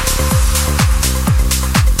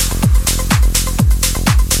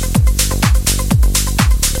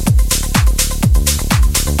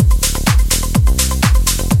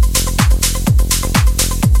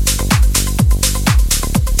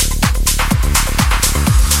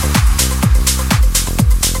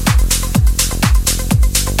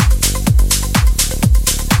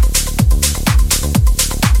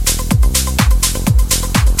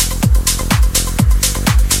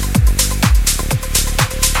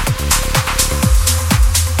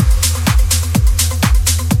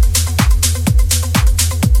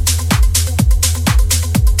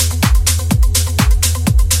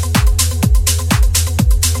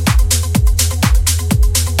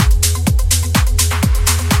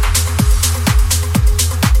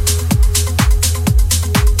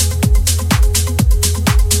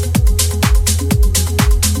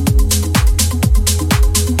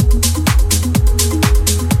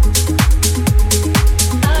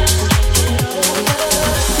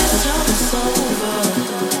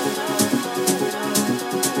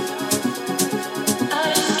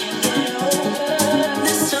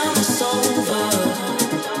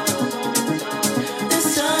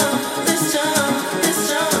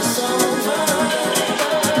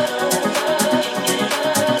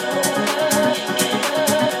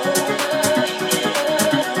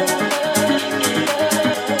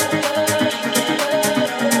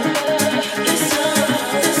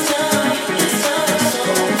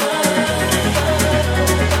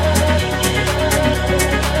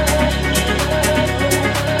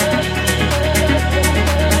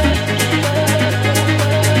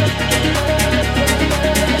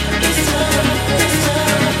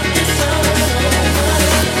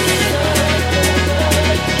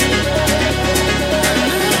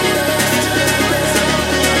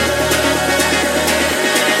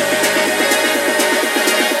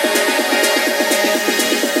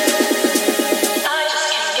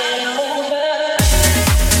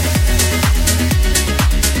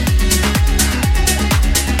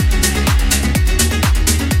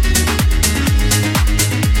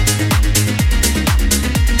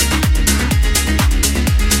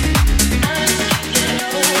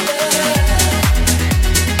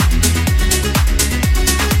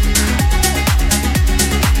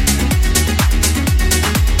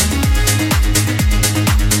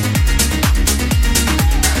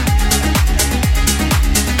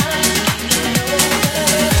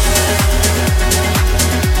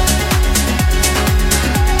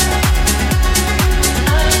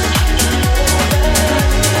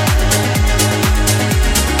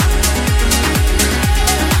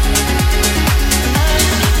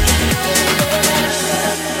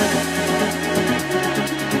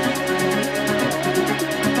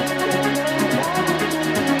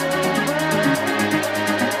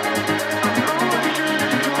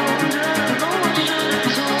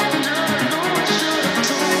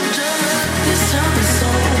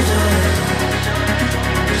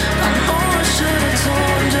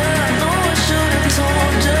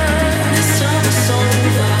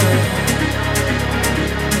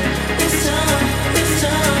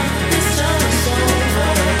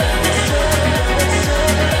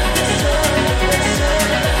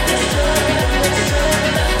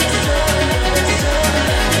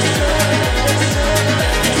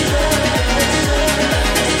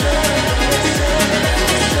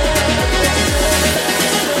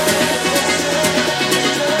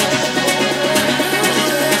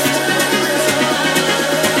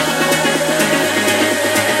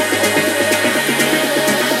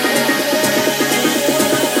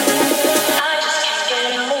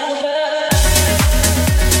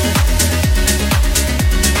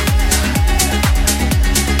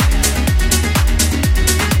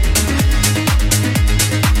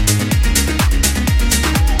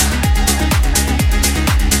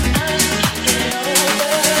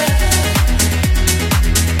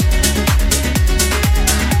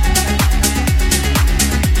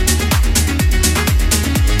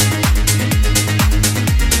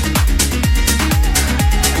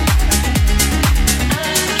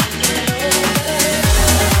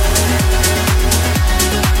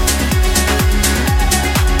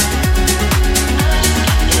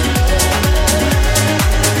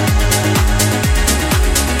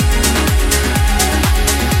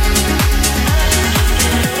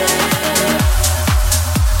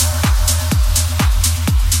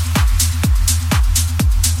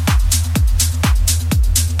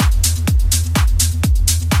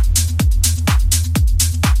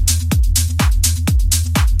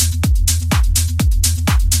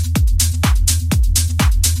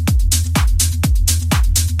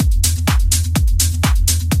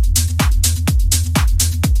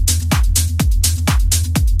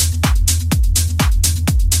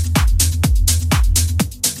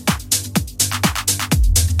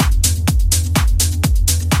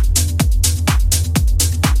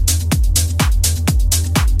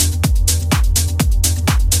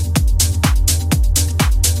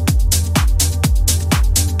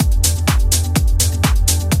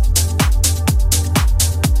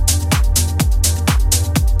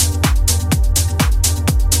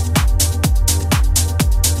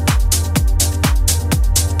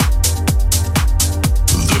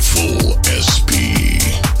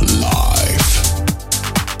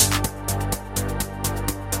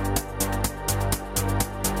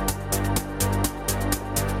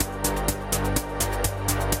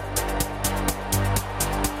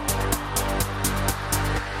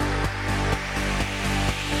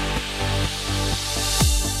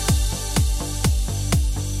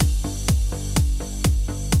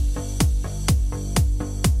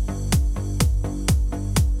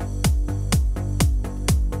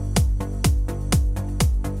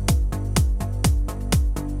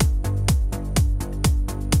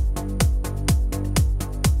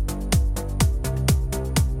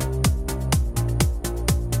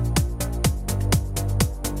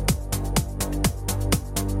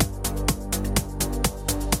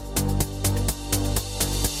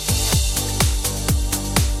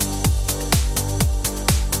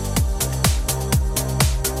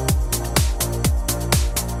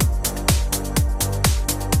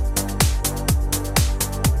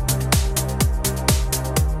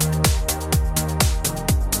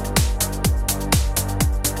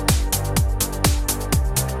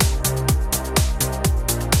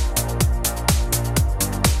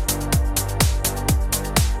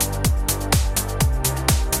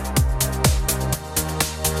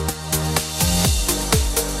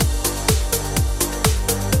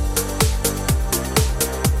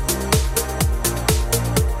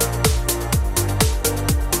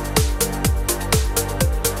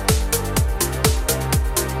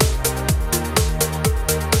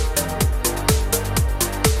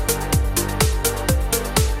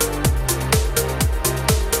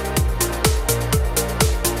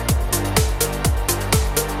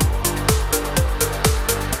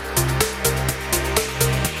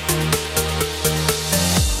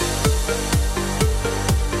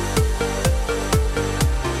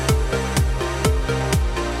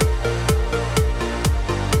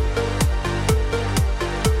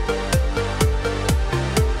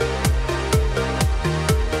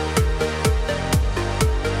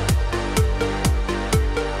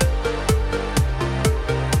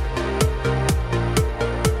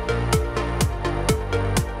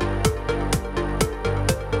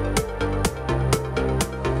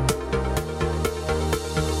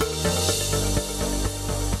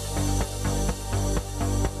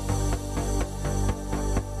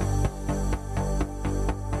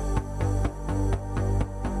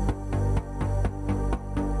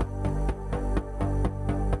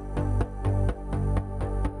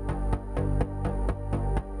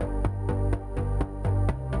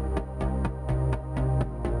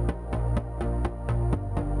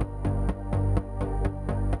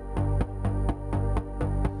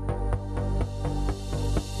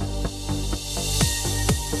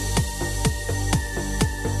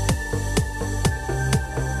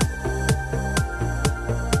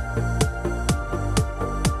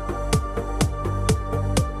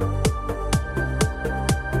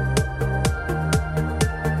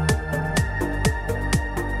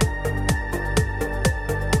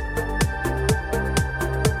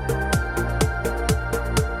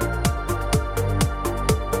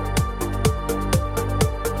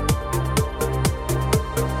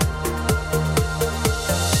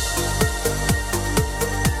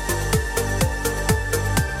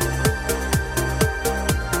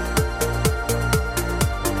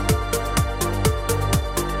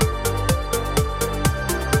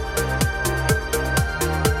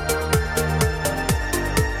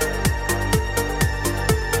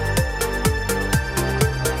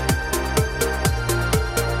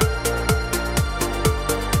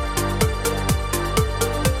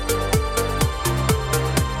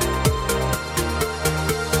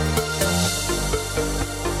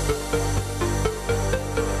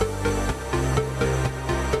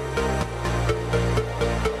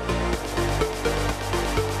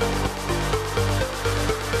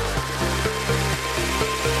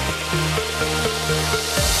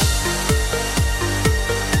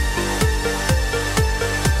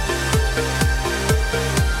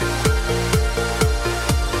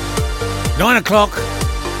 9 o'clock.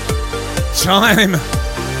 Time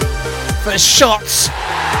for shots.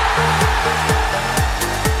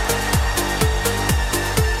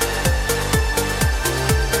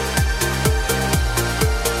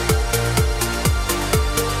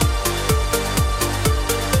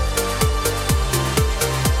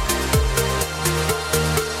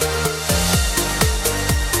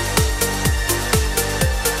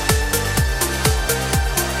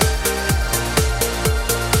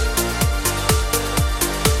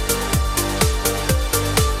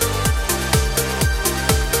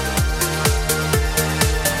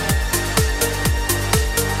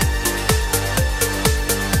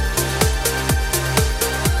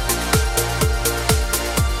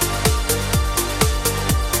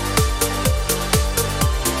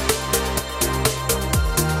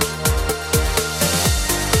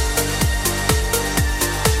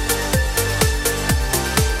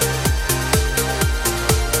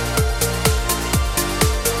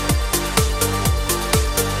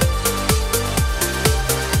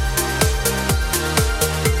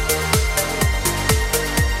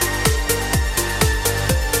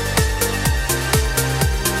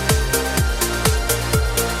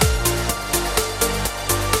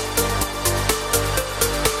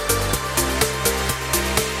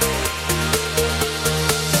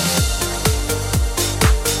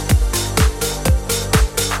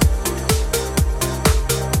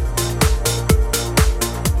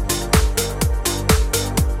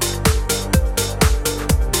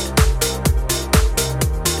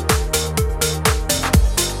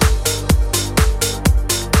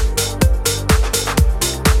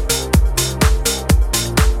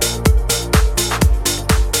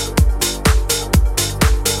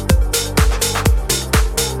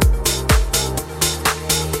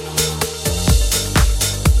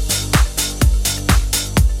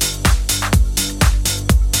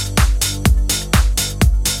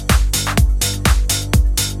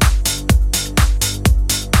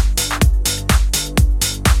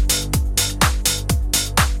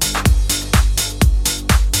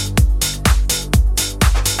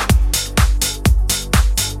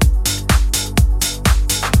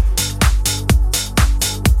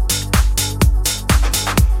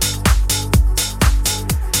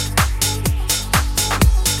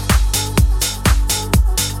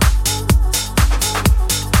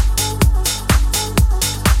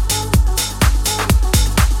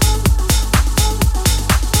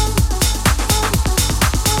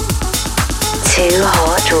 Too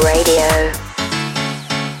Hot Radio.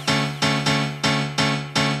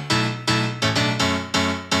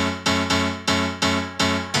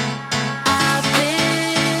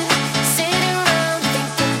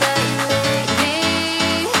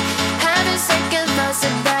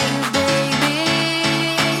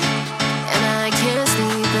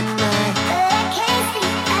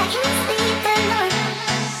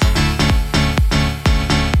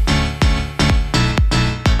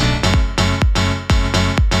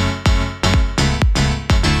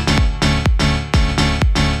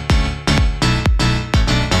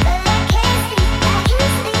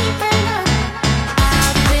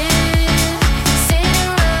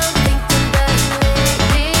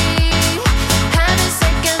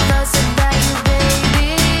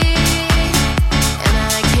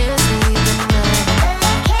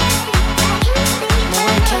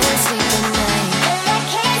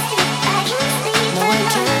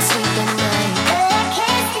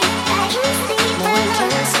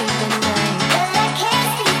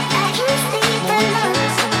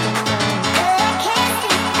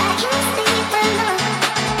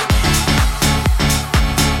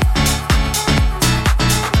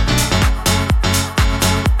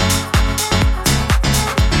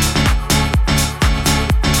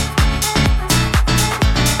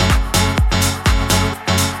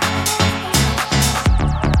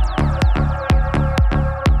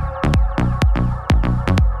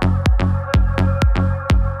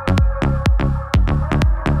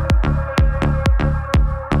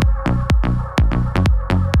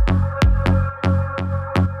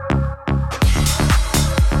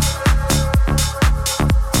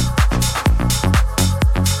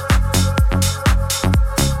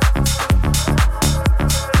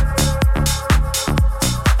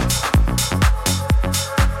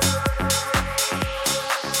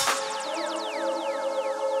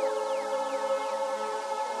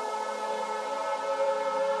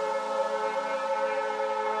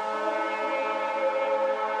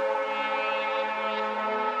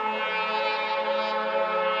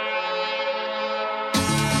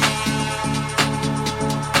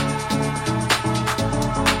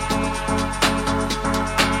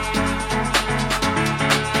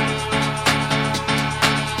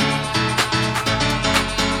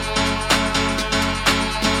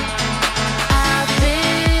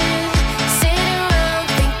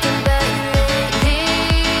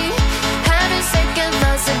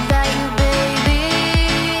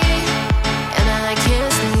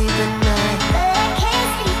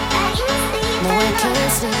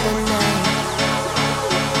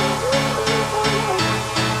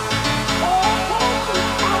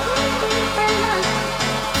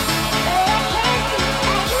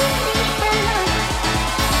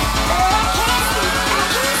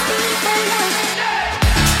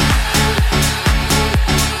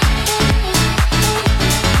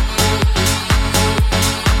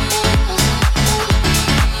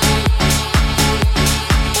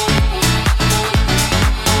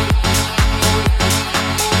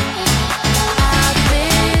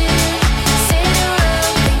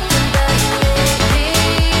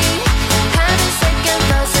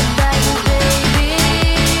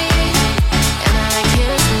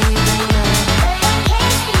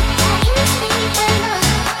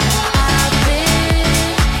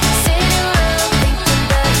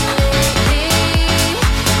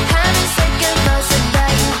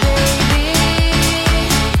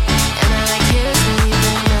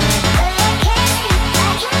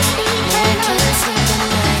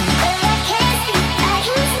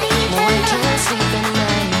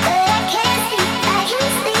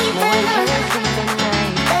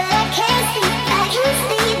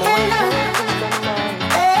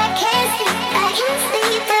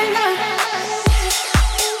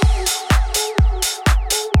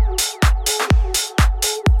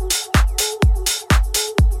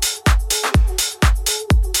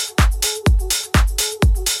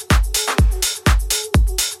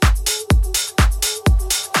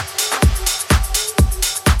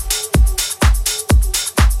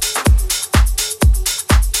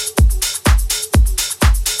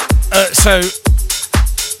 So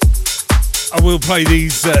I will play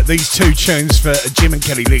these two tunes for Jim and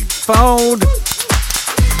Kelly Lee Fold.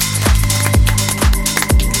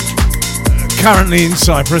 Currently in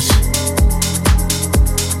Cyprus,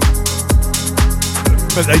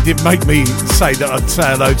 but they did make me say that I'd say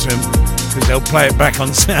hello to them because they'll play it back on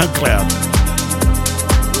SoundCloud.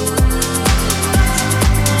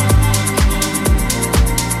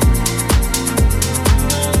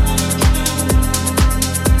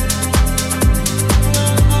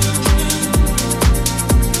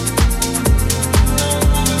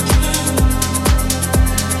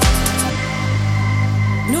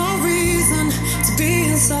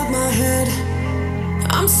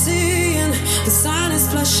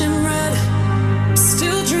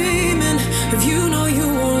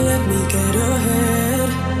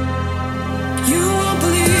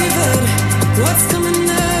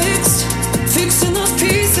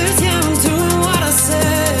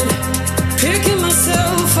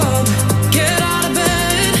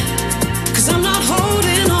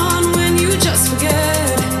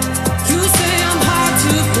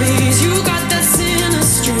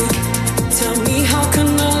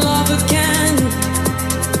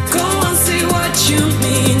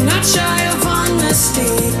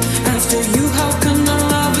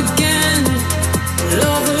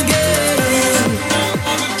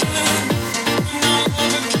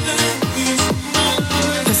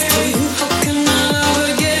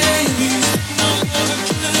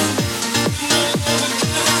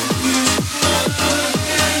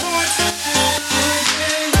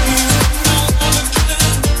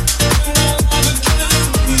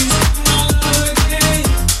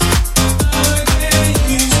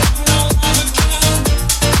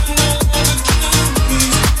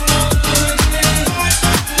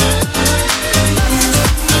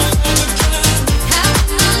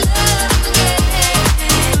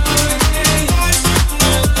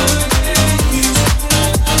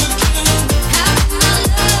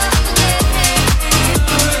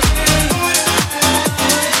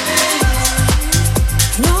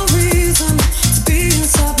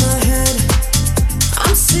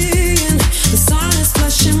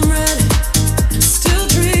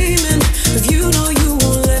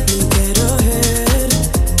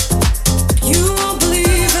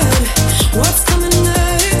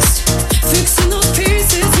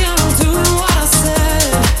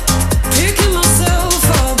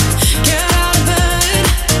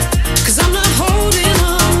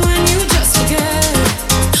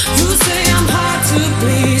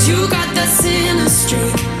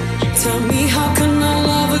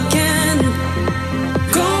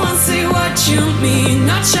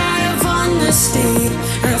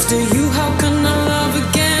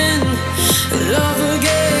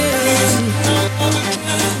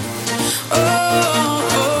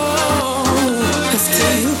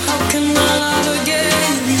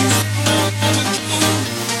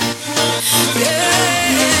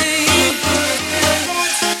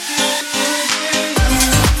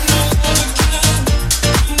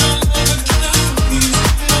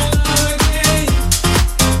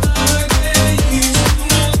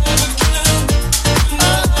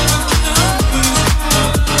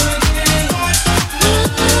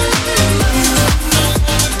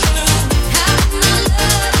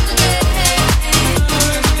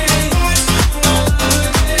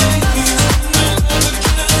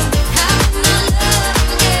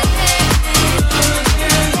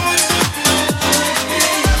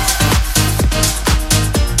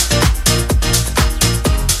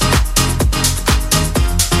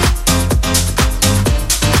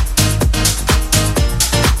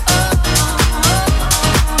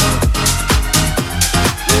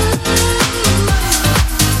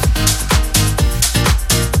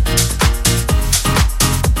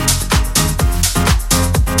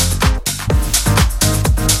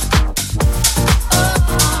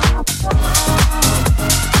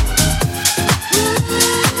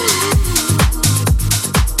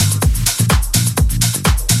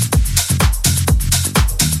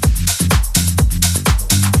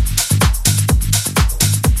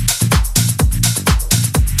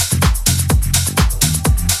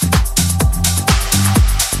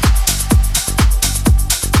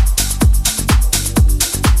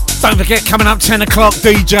 Don't forget, coming up 10 o'clock,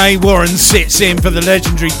 DJ Warren sits in for the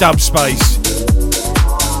legendary Dub Space.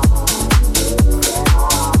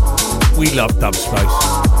 We love Dub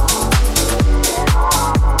Space.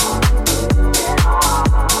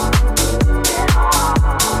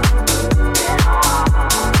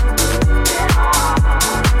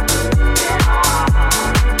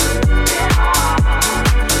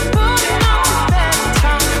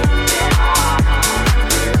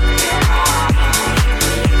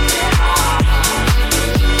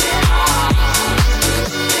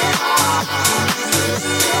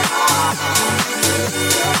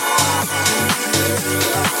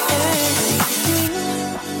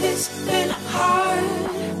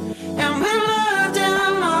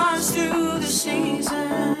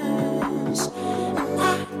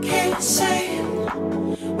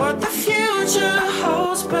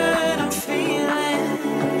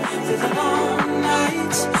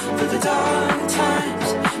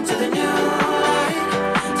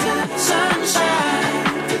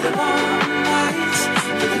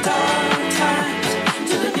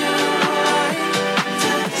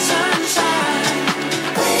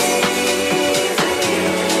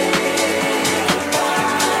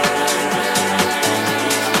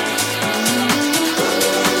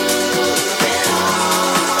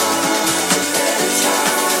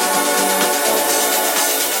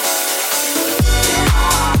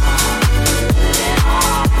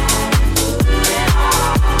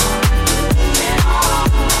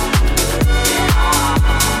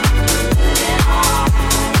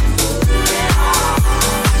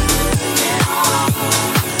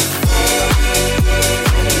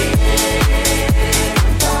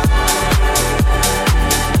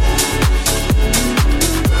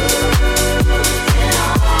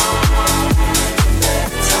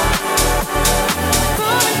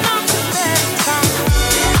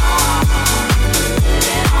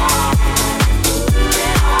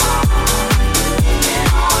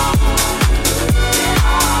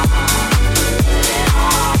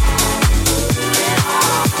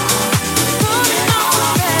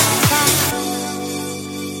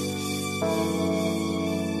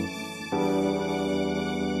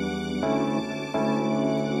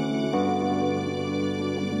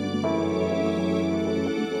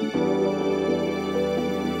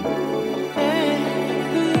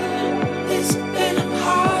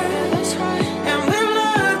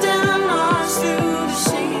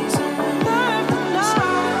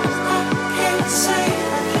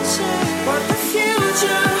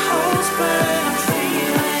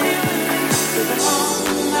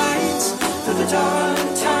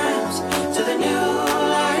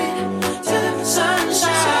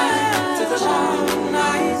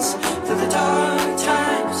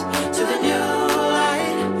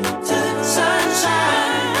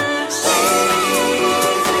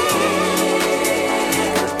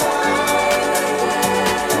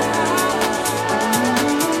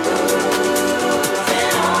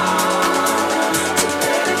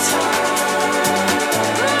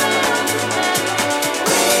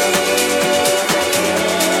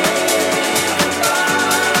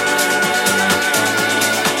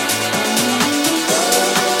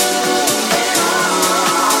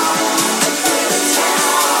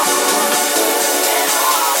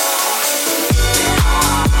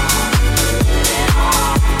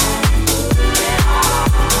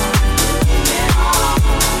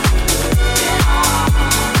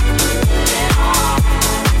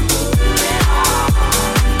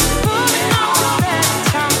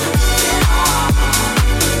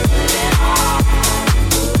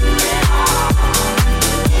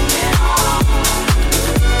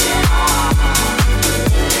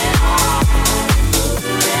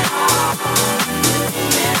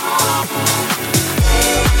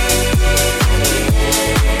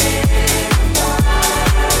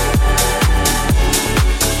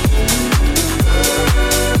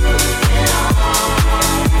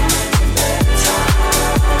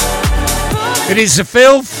 It is the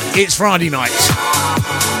Filth. It's Friday night.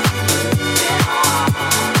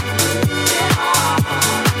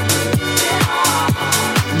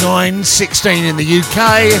 9:16 in the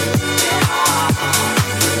UK.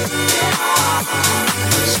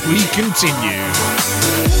 As we continue.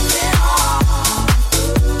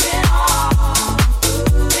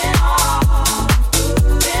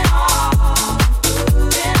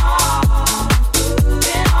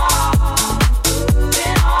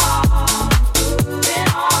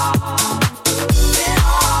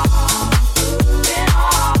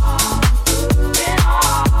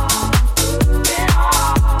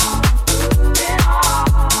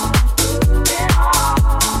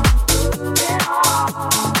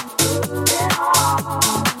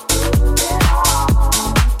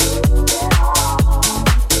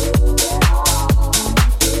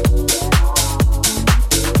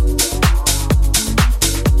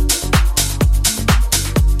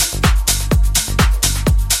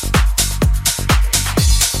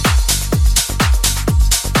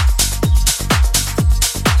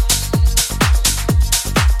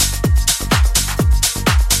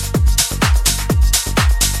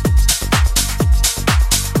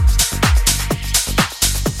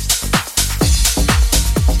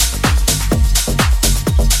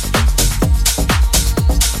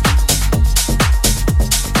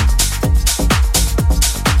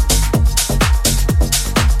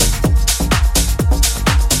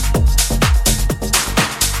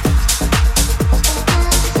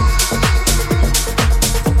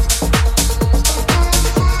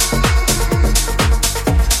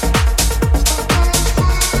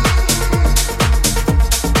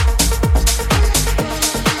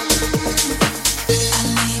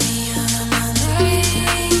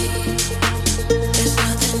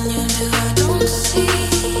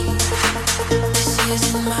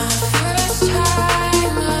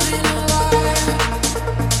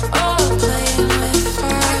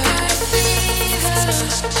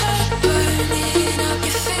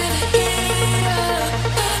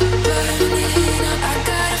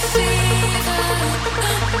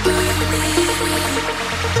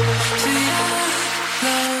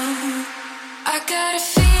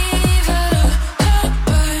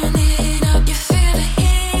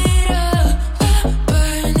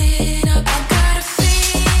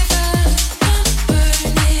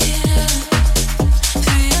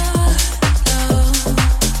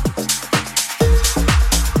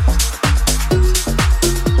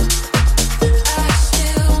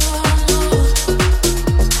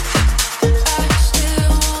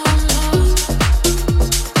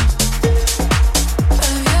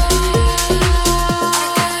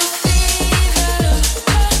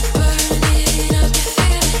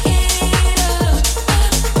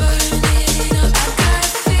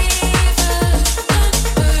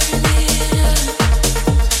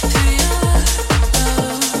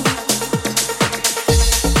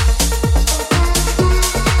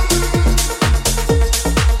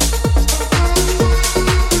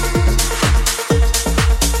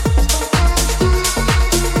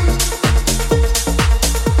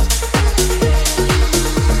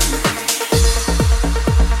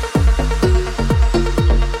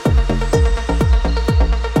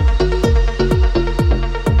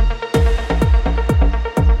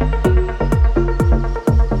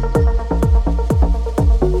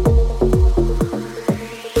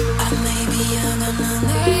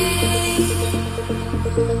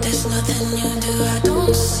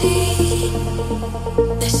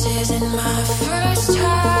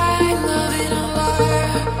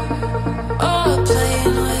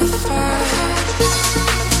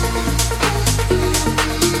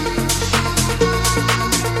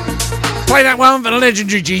 Play that one for the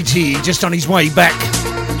legendary GT just on his way back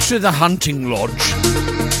to the hunting lodge.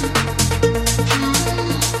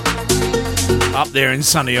 Up there in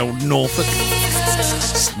sunny old Norfolk.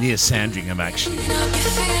 It's near Sandringham, actually.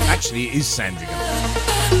 Actually, it is Sandringham.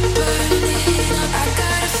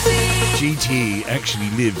 GT actually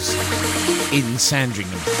lives in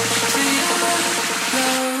Sandringham.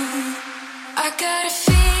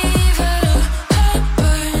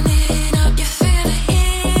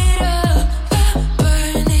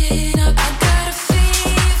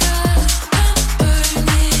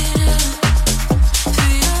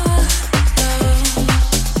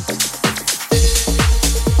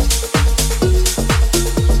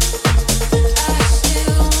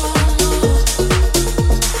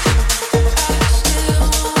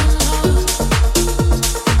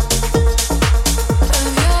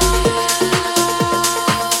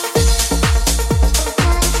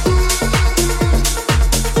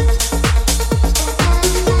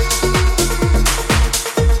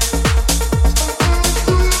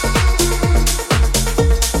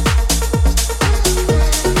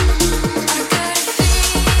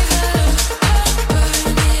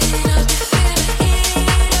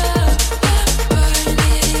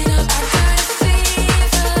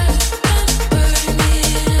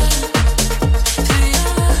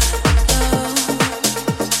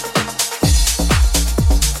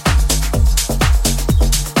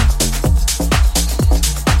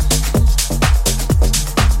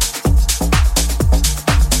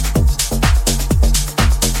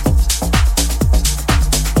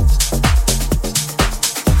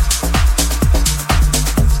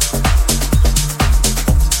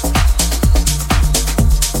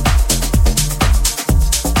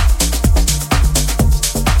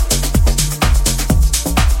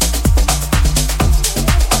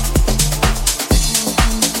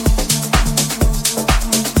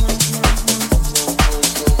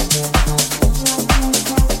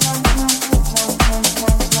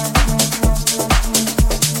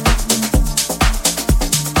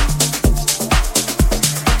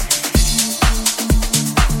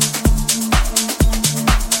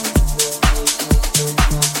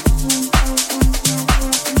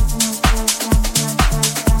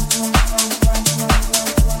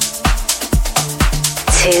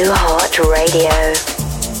 Too Hot Radio.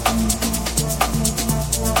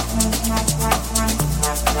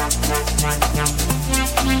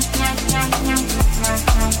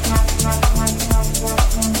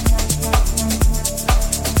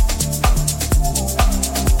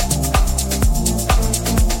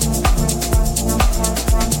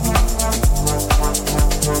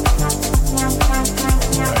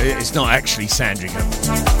 It's not actually Sandringham.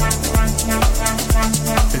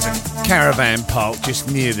 There's a caravan park just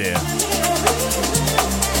near there.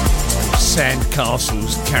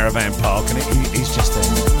 Sandcastle's caravan park, and it's just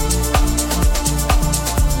there.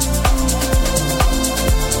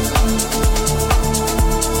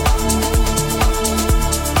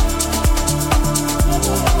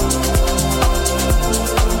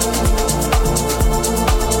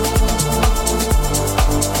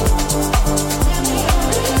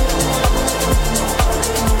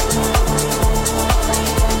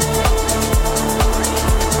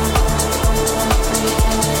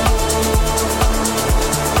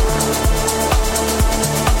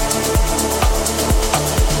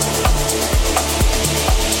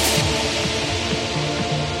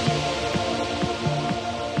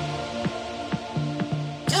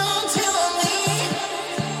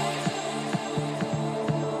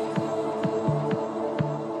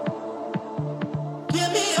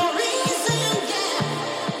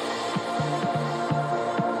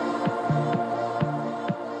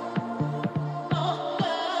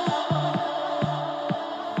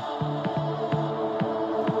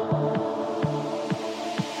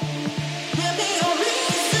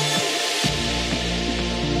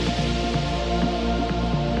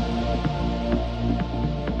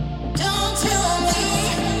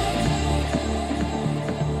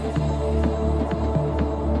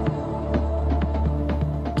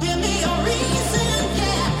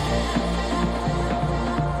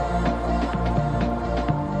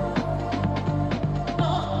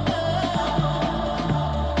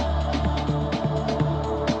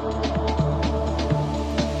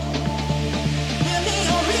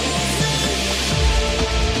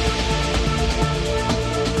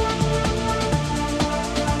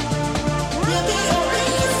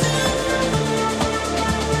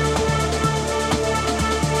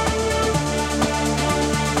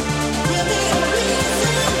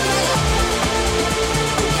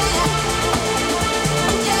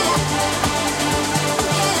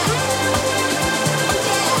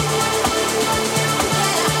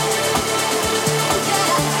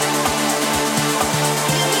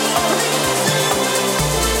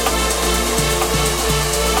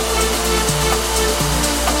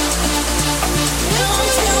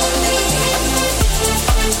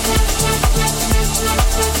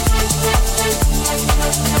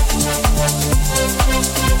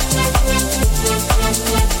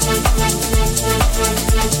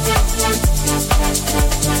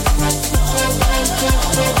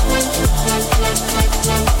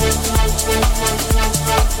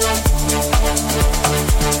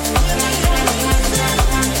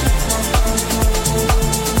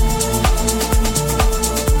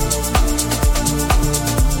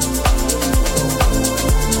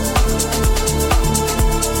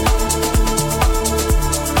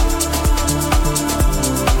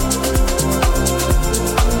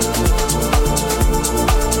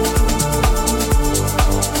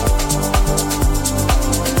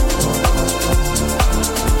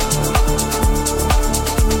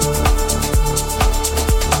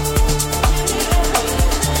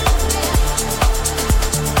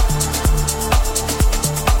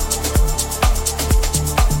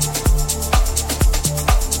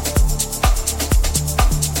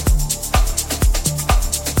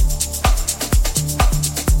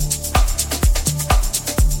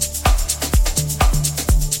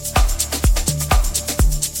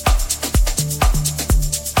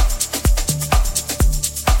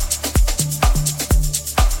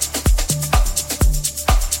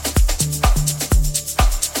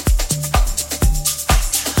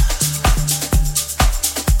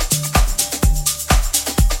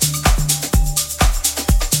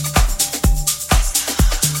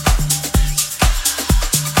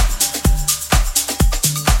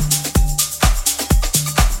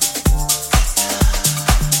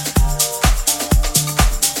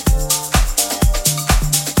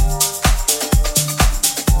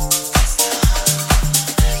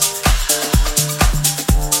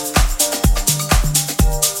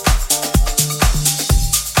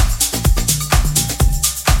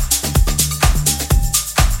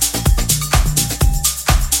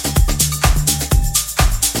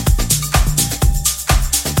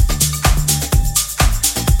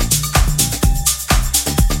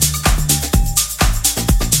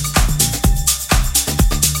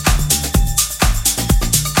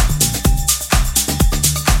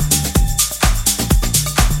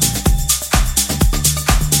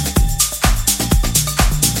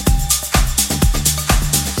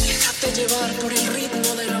 llevar por el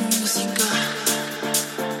ritmo de la música.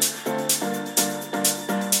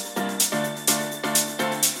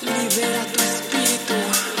 Libera tu espíritu.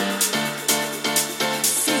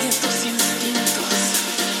 Sigue tus instintos.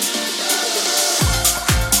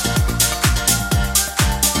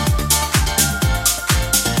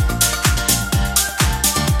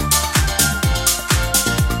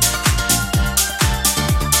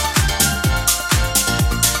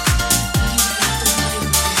 Libera tu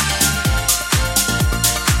mente.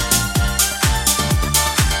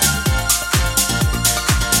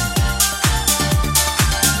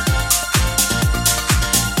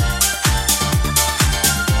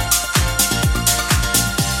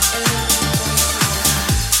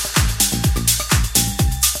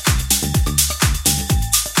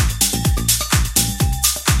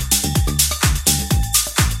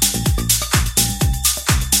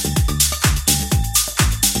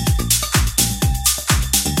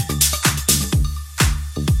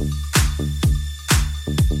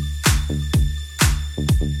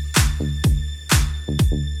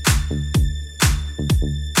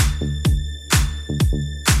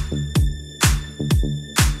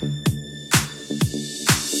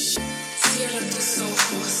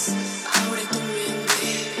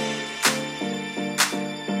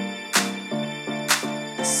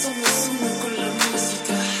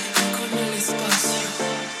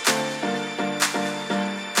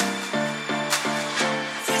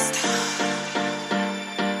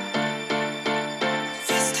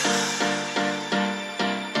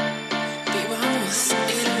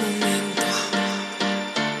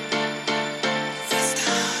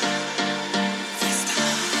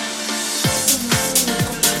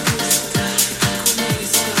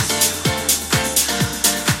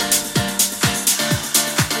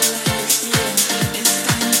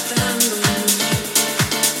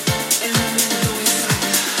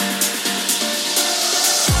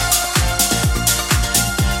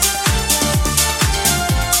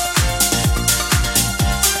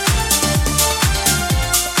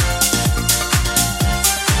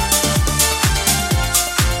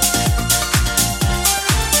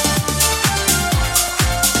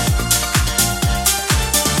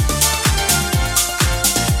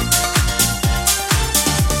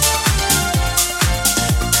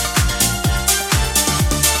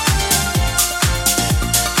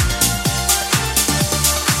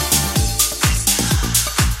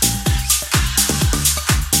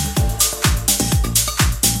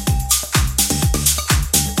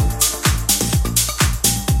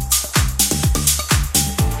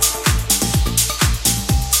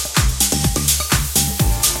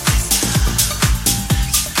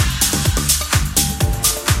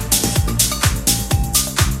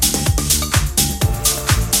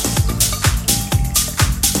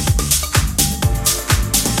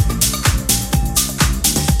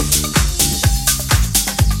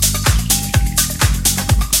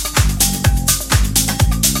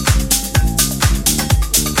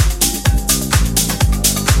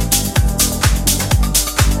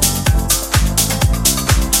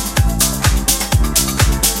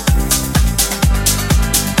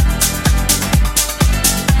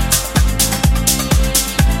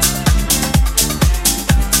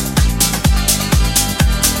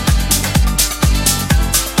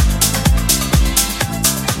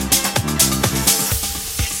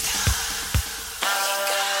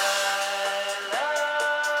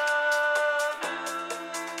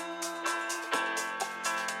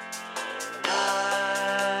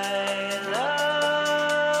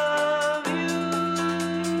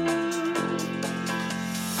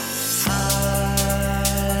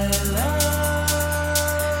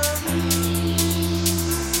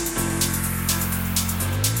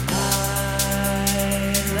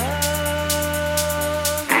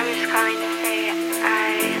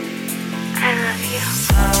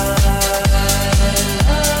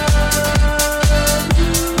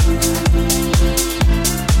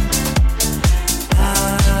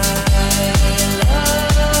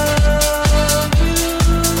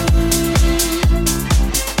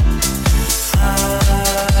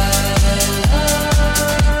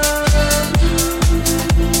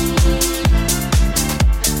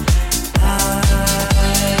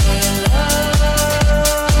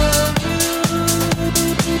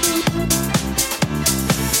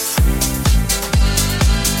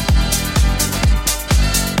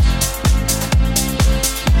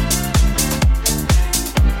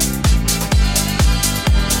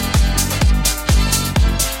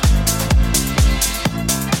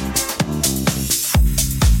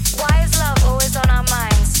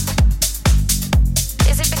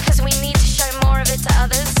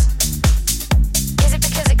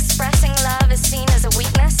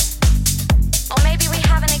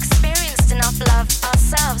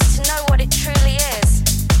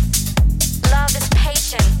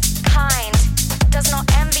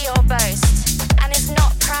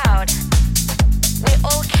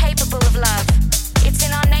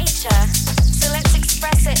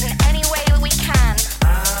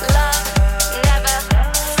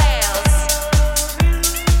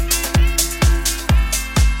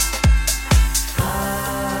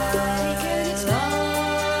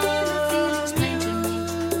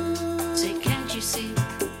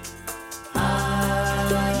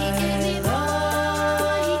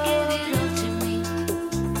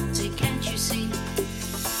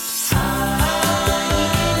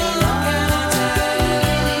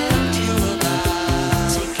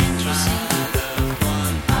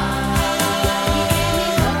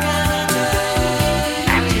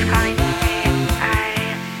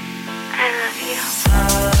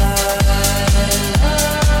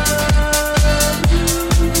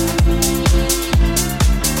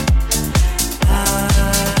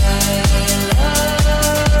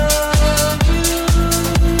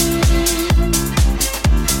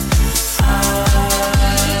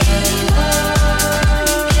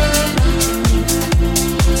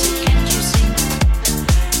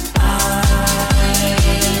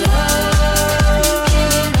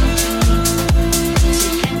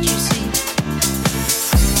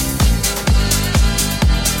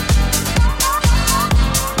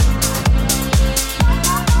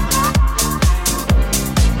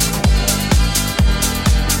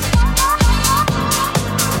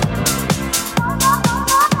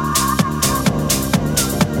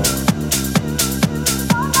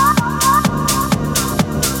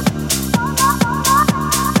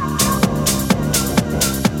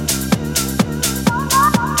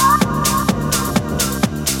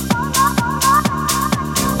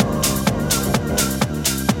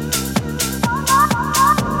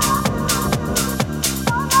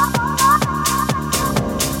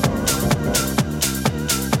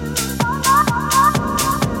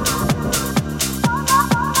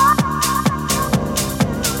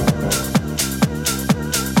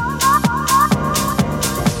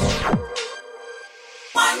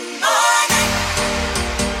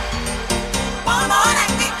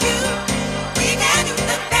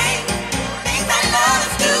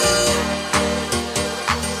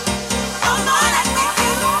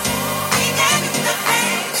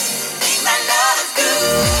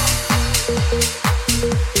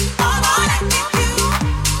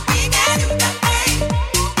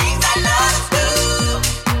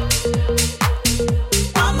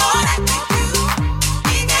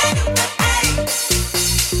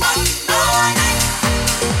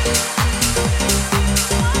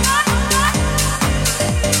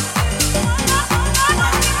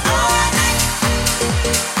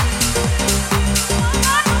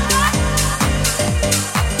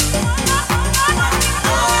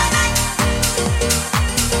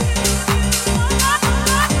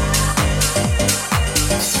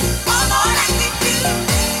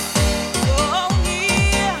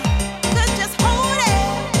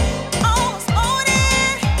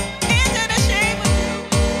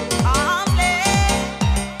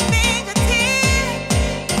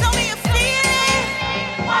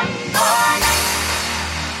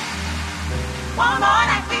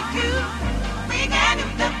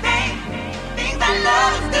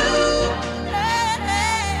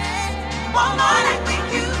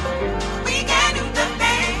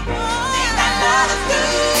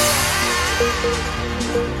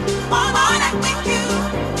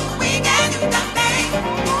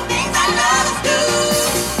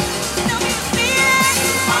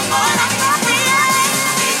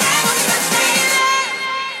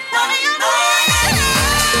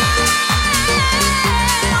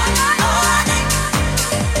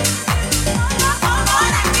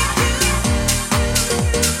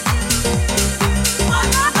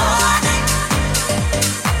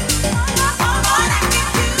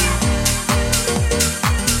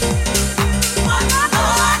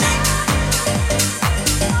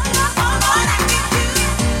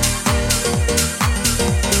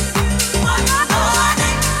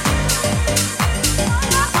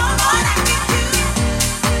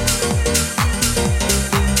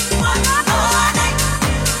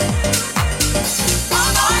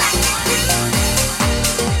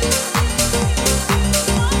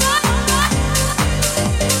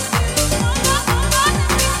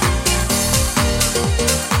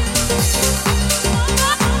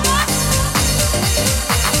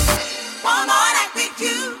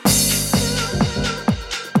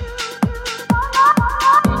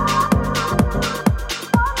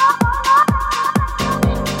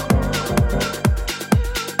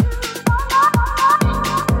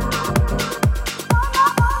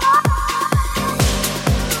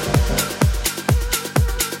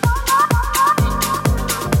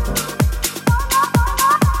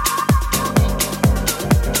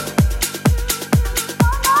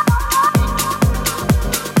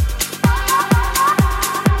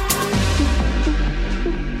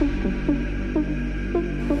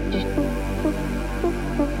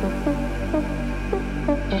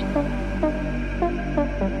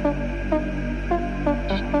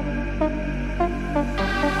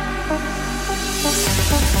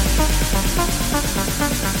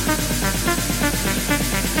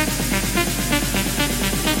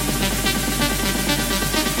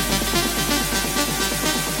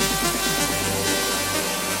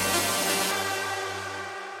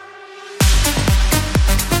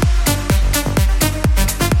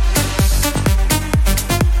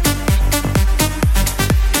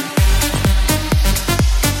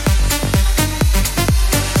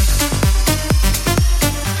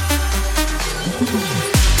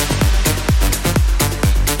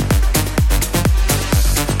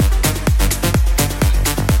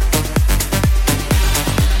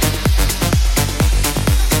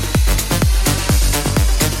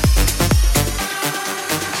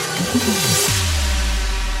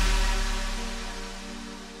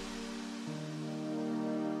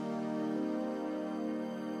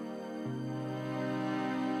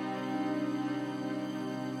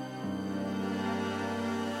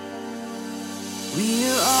 We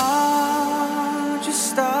are all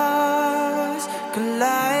just stars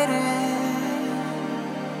colliding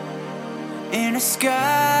in a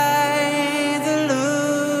sky that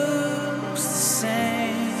looks the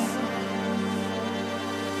same,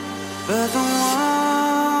 but the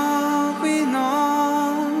one we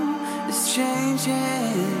know is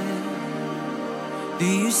changing. Do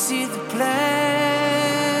you see the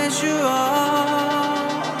pleasure of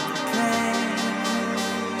the pain?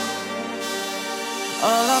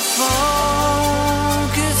 All our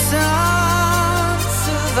focus on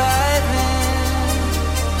surviving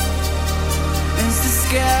as the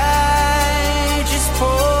sky just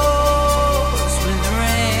pours with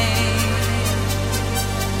rain,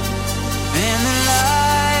 and the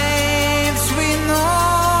lives we know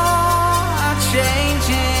are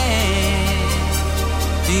changing.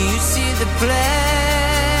 Do you see the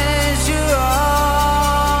pleasure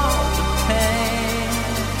of the pain?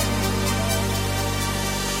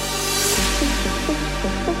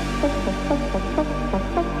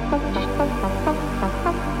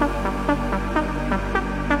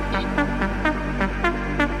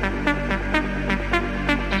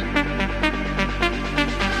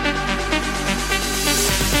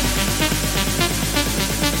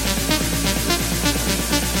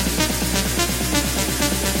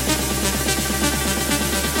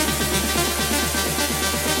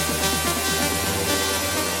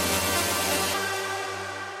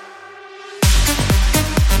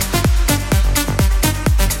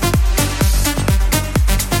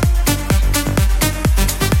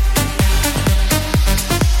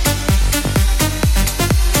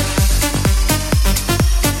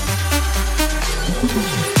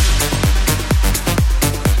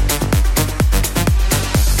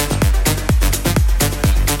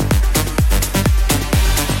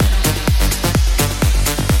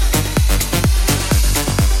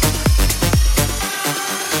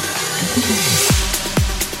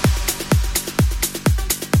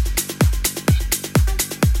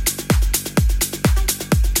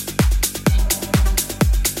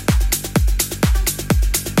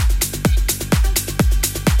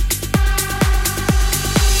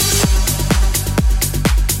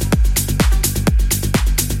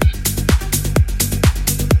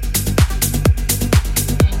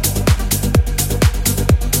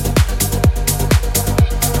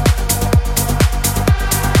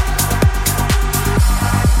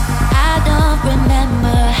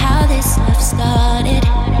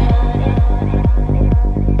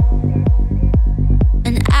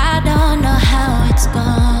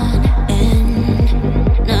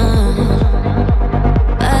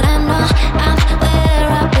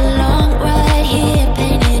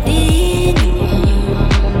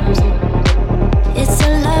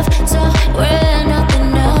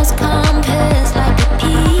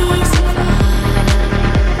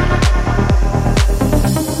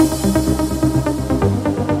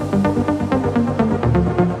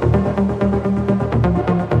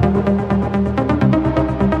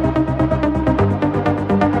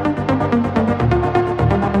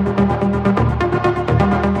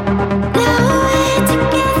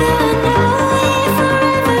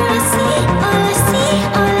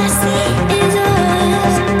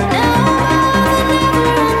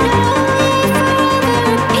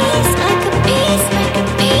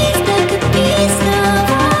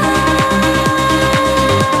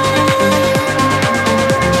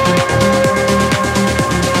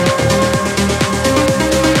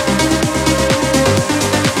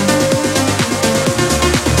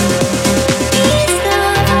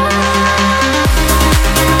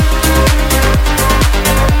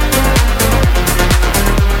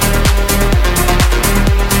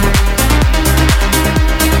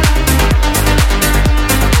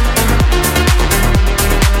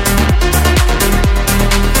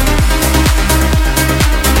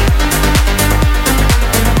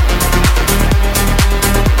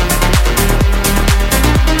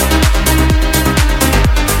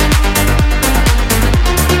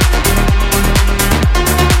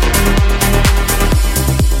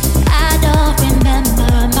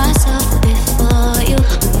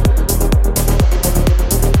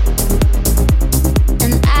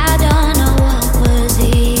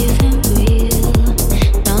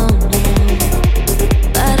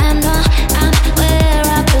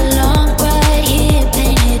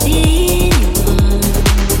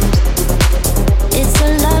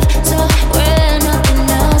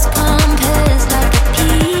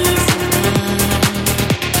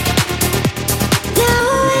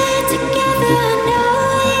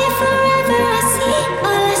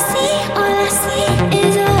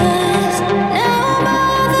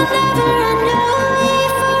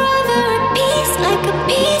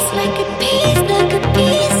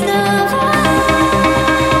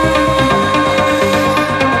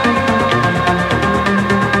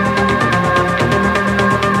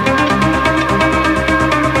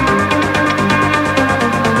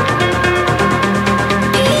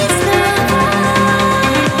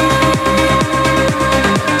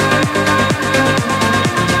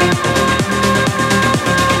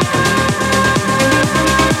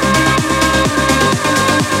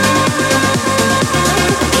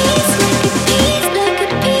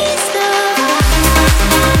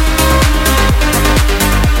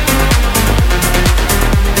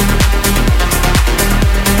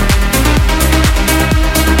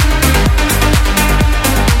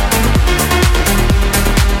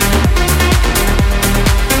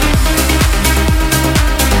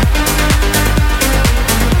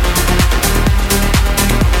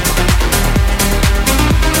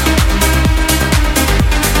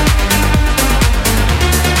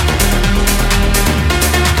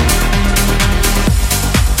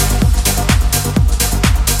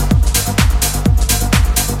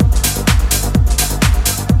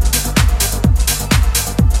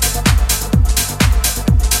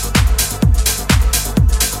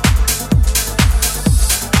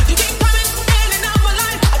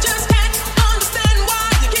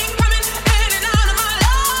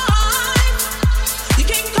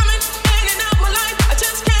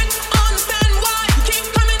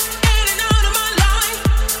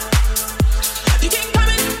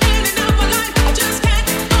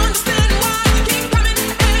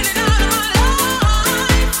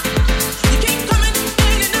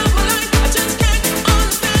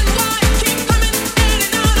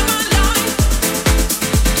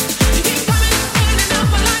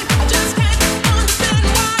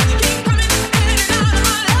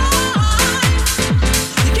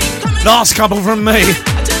 Last couple from me.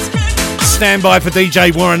 Stand by for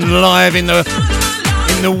DJ Warren live in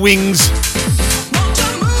the wings.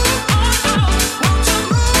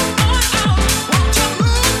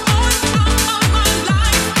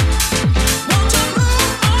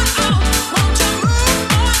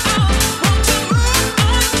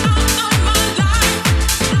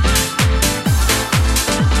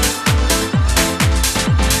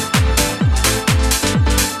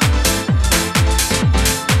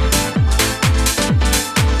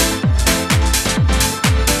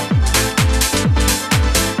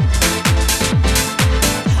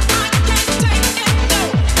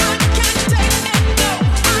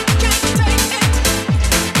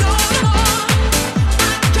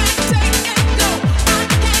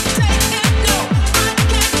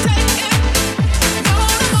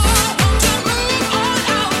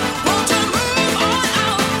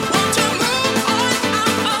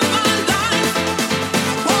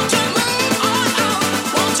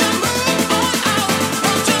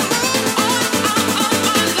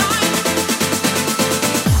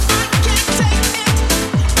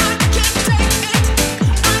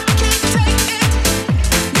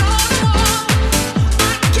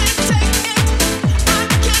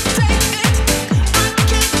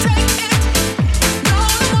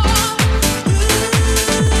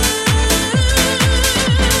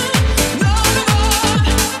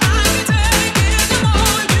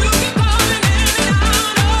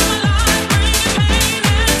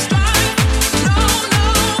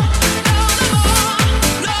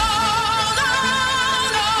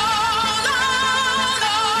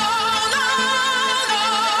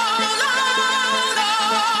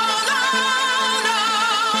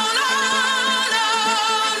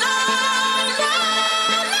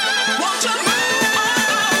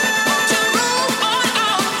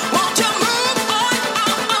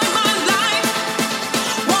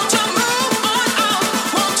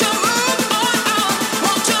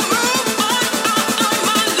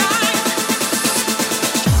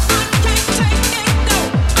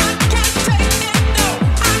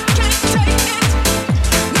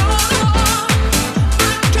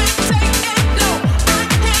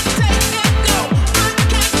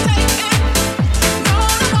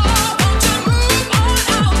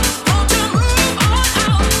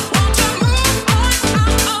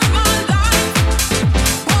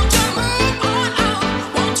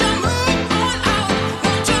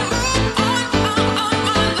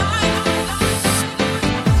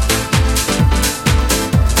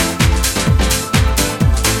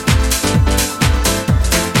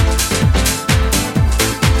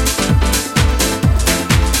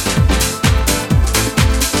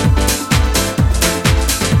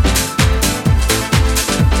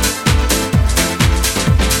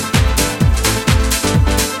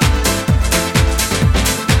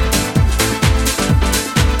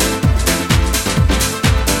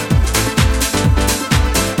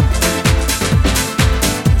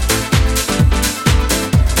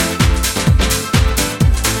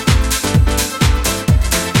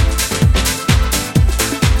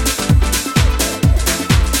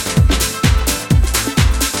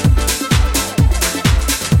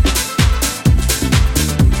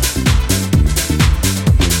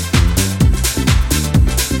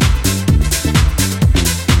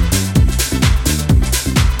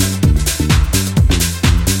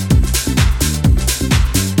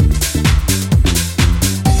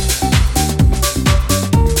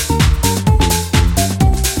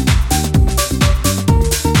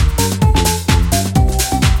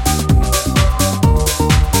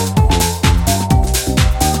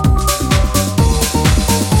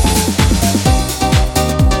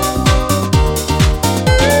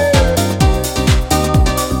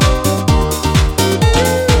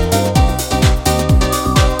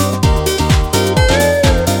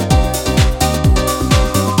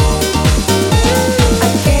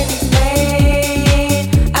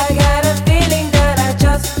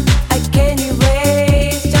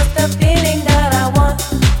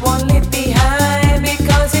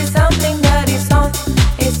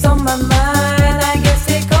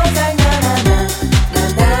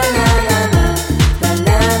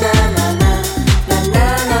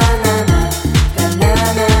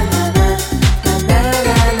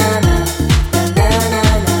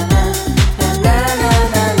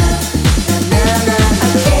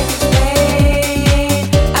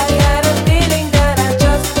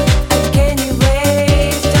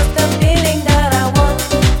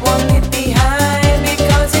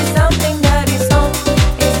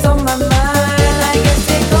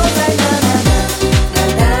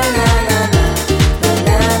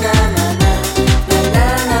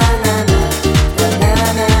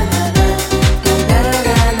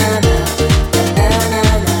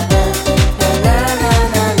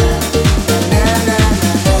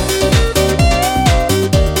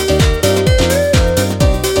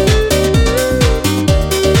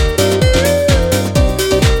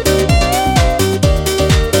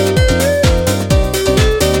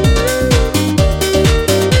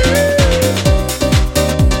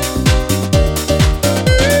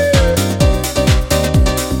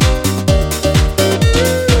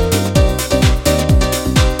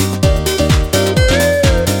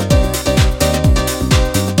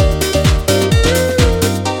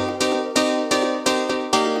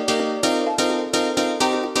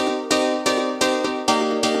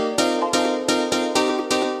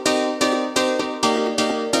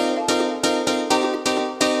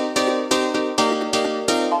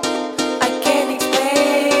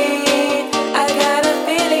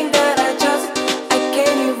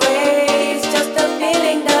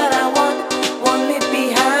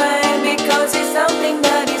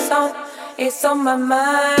 on my mind.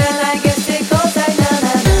 I guess it goes like na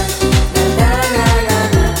na na na na na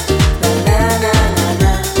na na na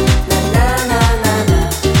na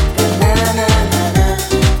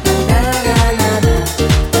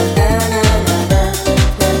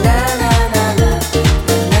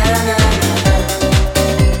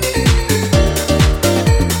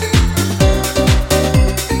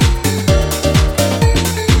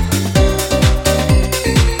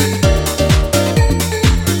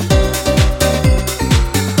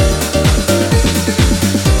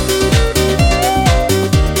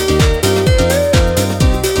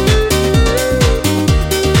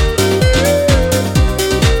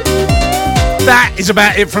That is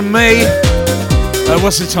about it from me.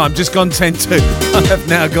 What's the time? Just gone 10 to. I have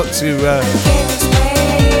now got to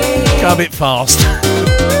go a bit fast.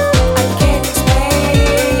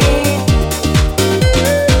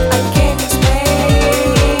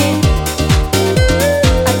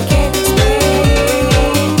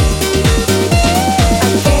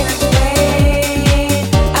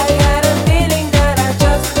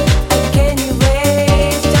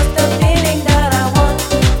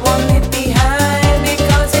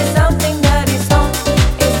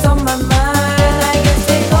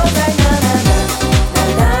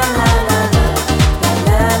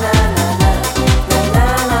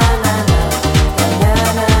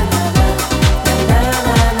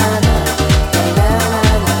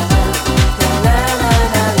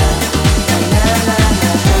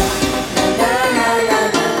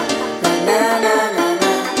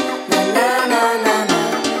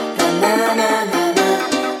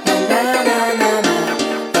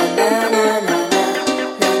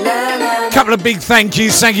 Couple of big thank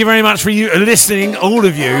yous. Thank you very much for you listening, all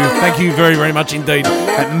of you. Thank you very, very much indeed.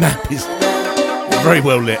 That map is very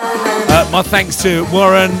well lit. My thanks to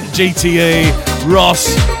Warren, GTE,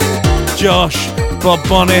 Ross, Josh, Bob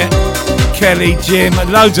Bonnet, Kelly, Jim,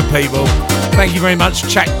 loads of people. Thank you very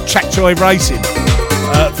much, Chat Joy Racing,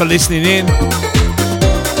 for listening in.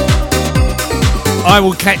 I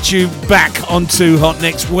will catch you back on Too Hot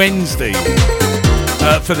next Wednesday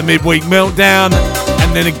for the midweek meltdown.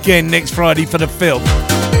 And then again next Friday for the Filth.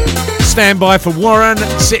 Stand by for Warren,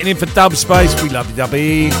 sitting in for Dub Space. We love you,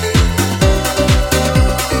 Dubby.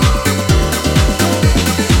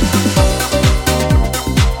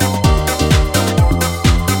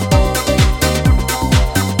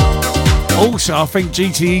 Also, I think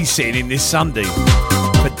GTE's sitting in this Sunday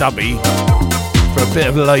for Dubby for a bit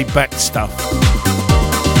of laid-back stuff.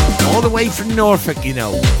 All the way from Norfolk, you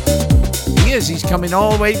know. He is. He's coming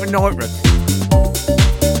all the way from Norfolk.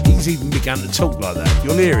 He's even begun to talk like that.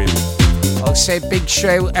 You'll hear him. I'll say big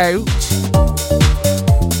shout out.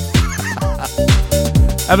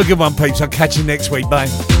 Have a good one, peeps. I'll catch you next week. Bye.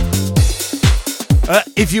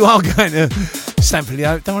 If you are going to Stamford,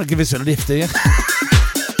 don't want to give us a lift, do you?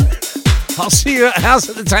 I'll see you at House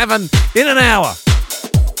at the Tavern in an hour.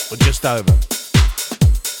 Or just over.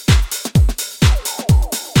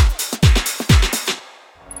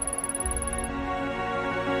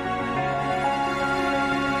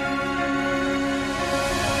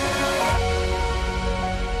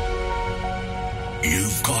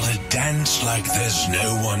 You've got to dance like there's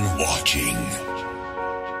no one watching.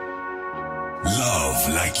 Love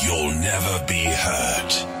like you'll never be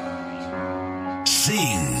hurt.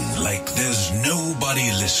 Sing like there's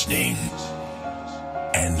nobody listening.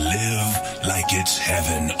 And live like it's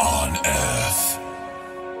heaven on earth.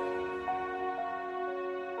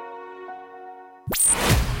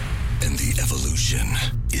 And the evolution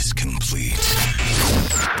is complete.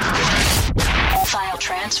 File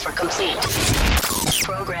transfer complete.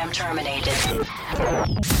 Program terminated.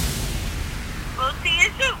 We'll see you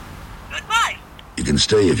soon. Goodbye. You can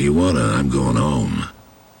stay if you wanna. I'm going home.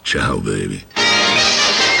 Ciao, baby.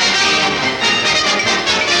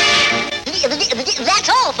 That's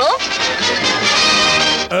all, folks.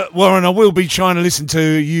 Warren, I will be trying to listen to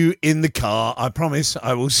you in the car. I promise.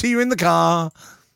 I will see you in the car.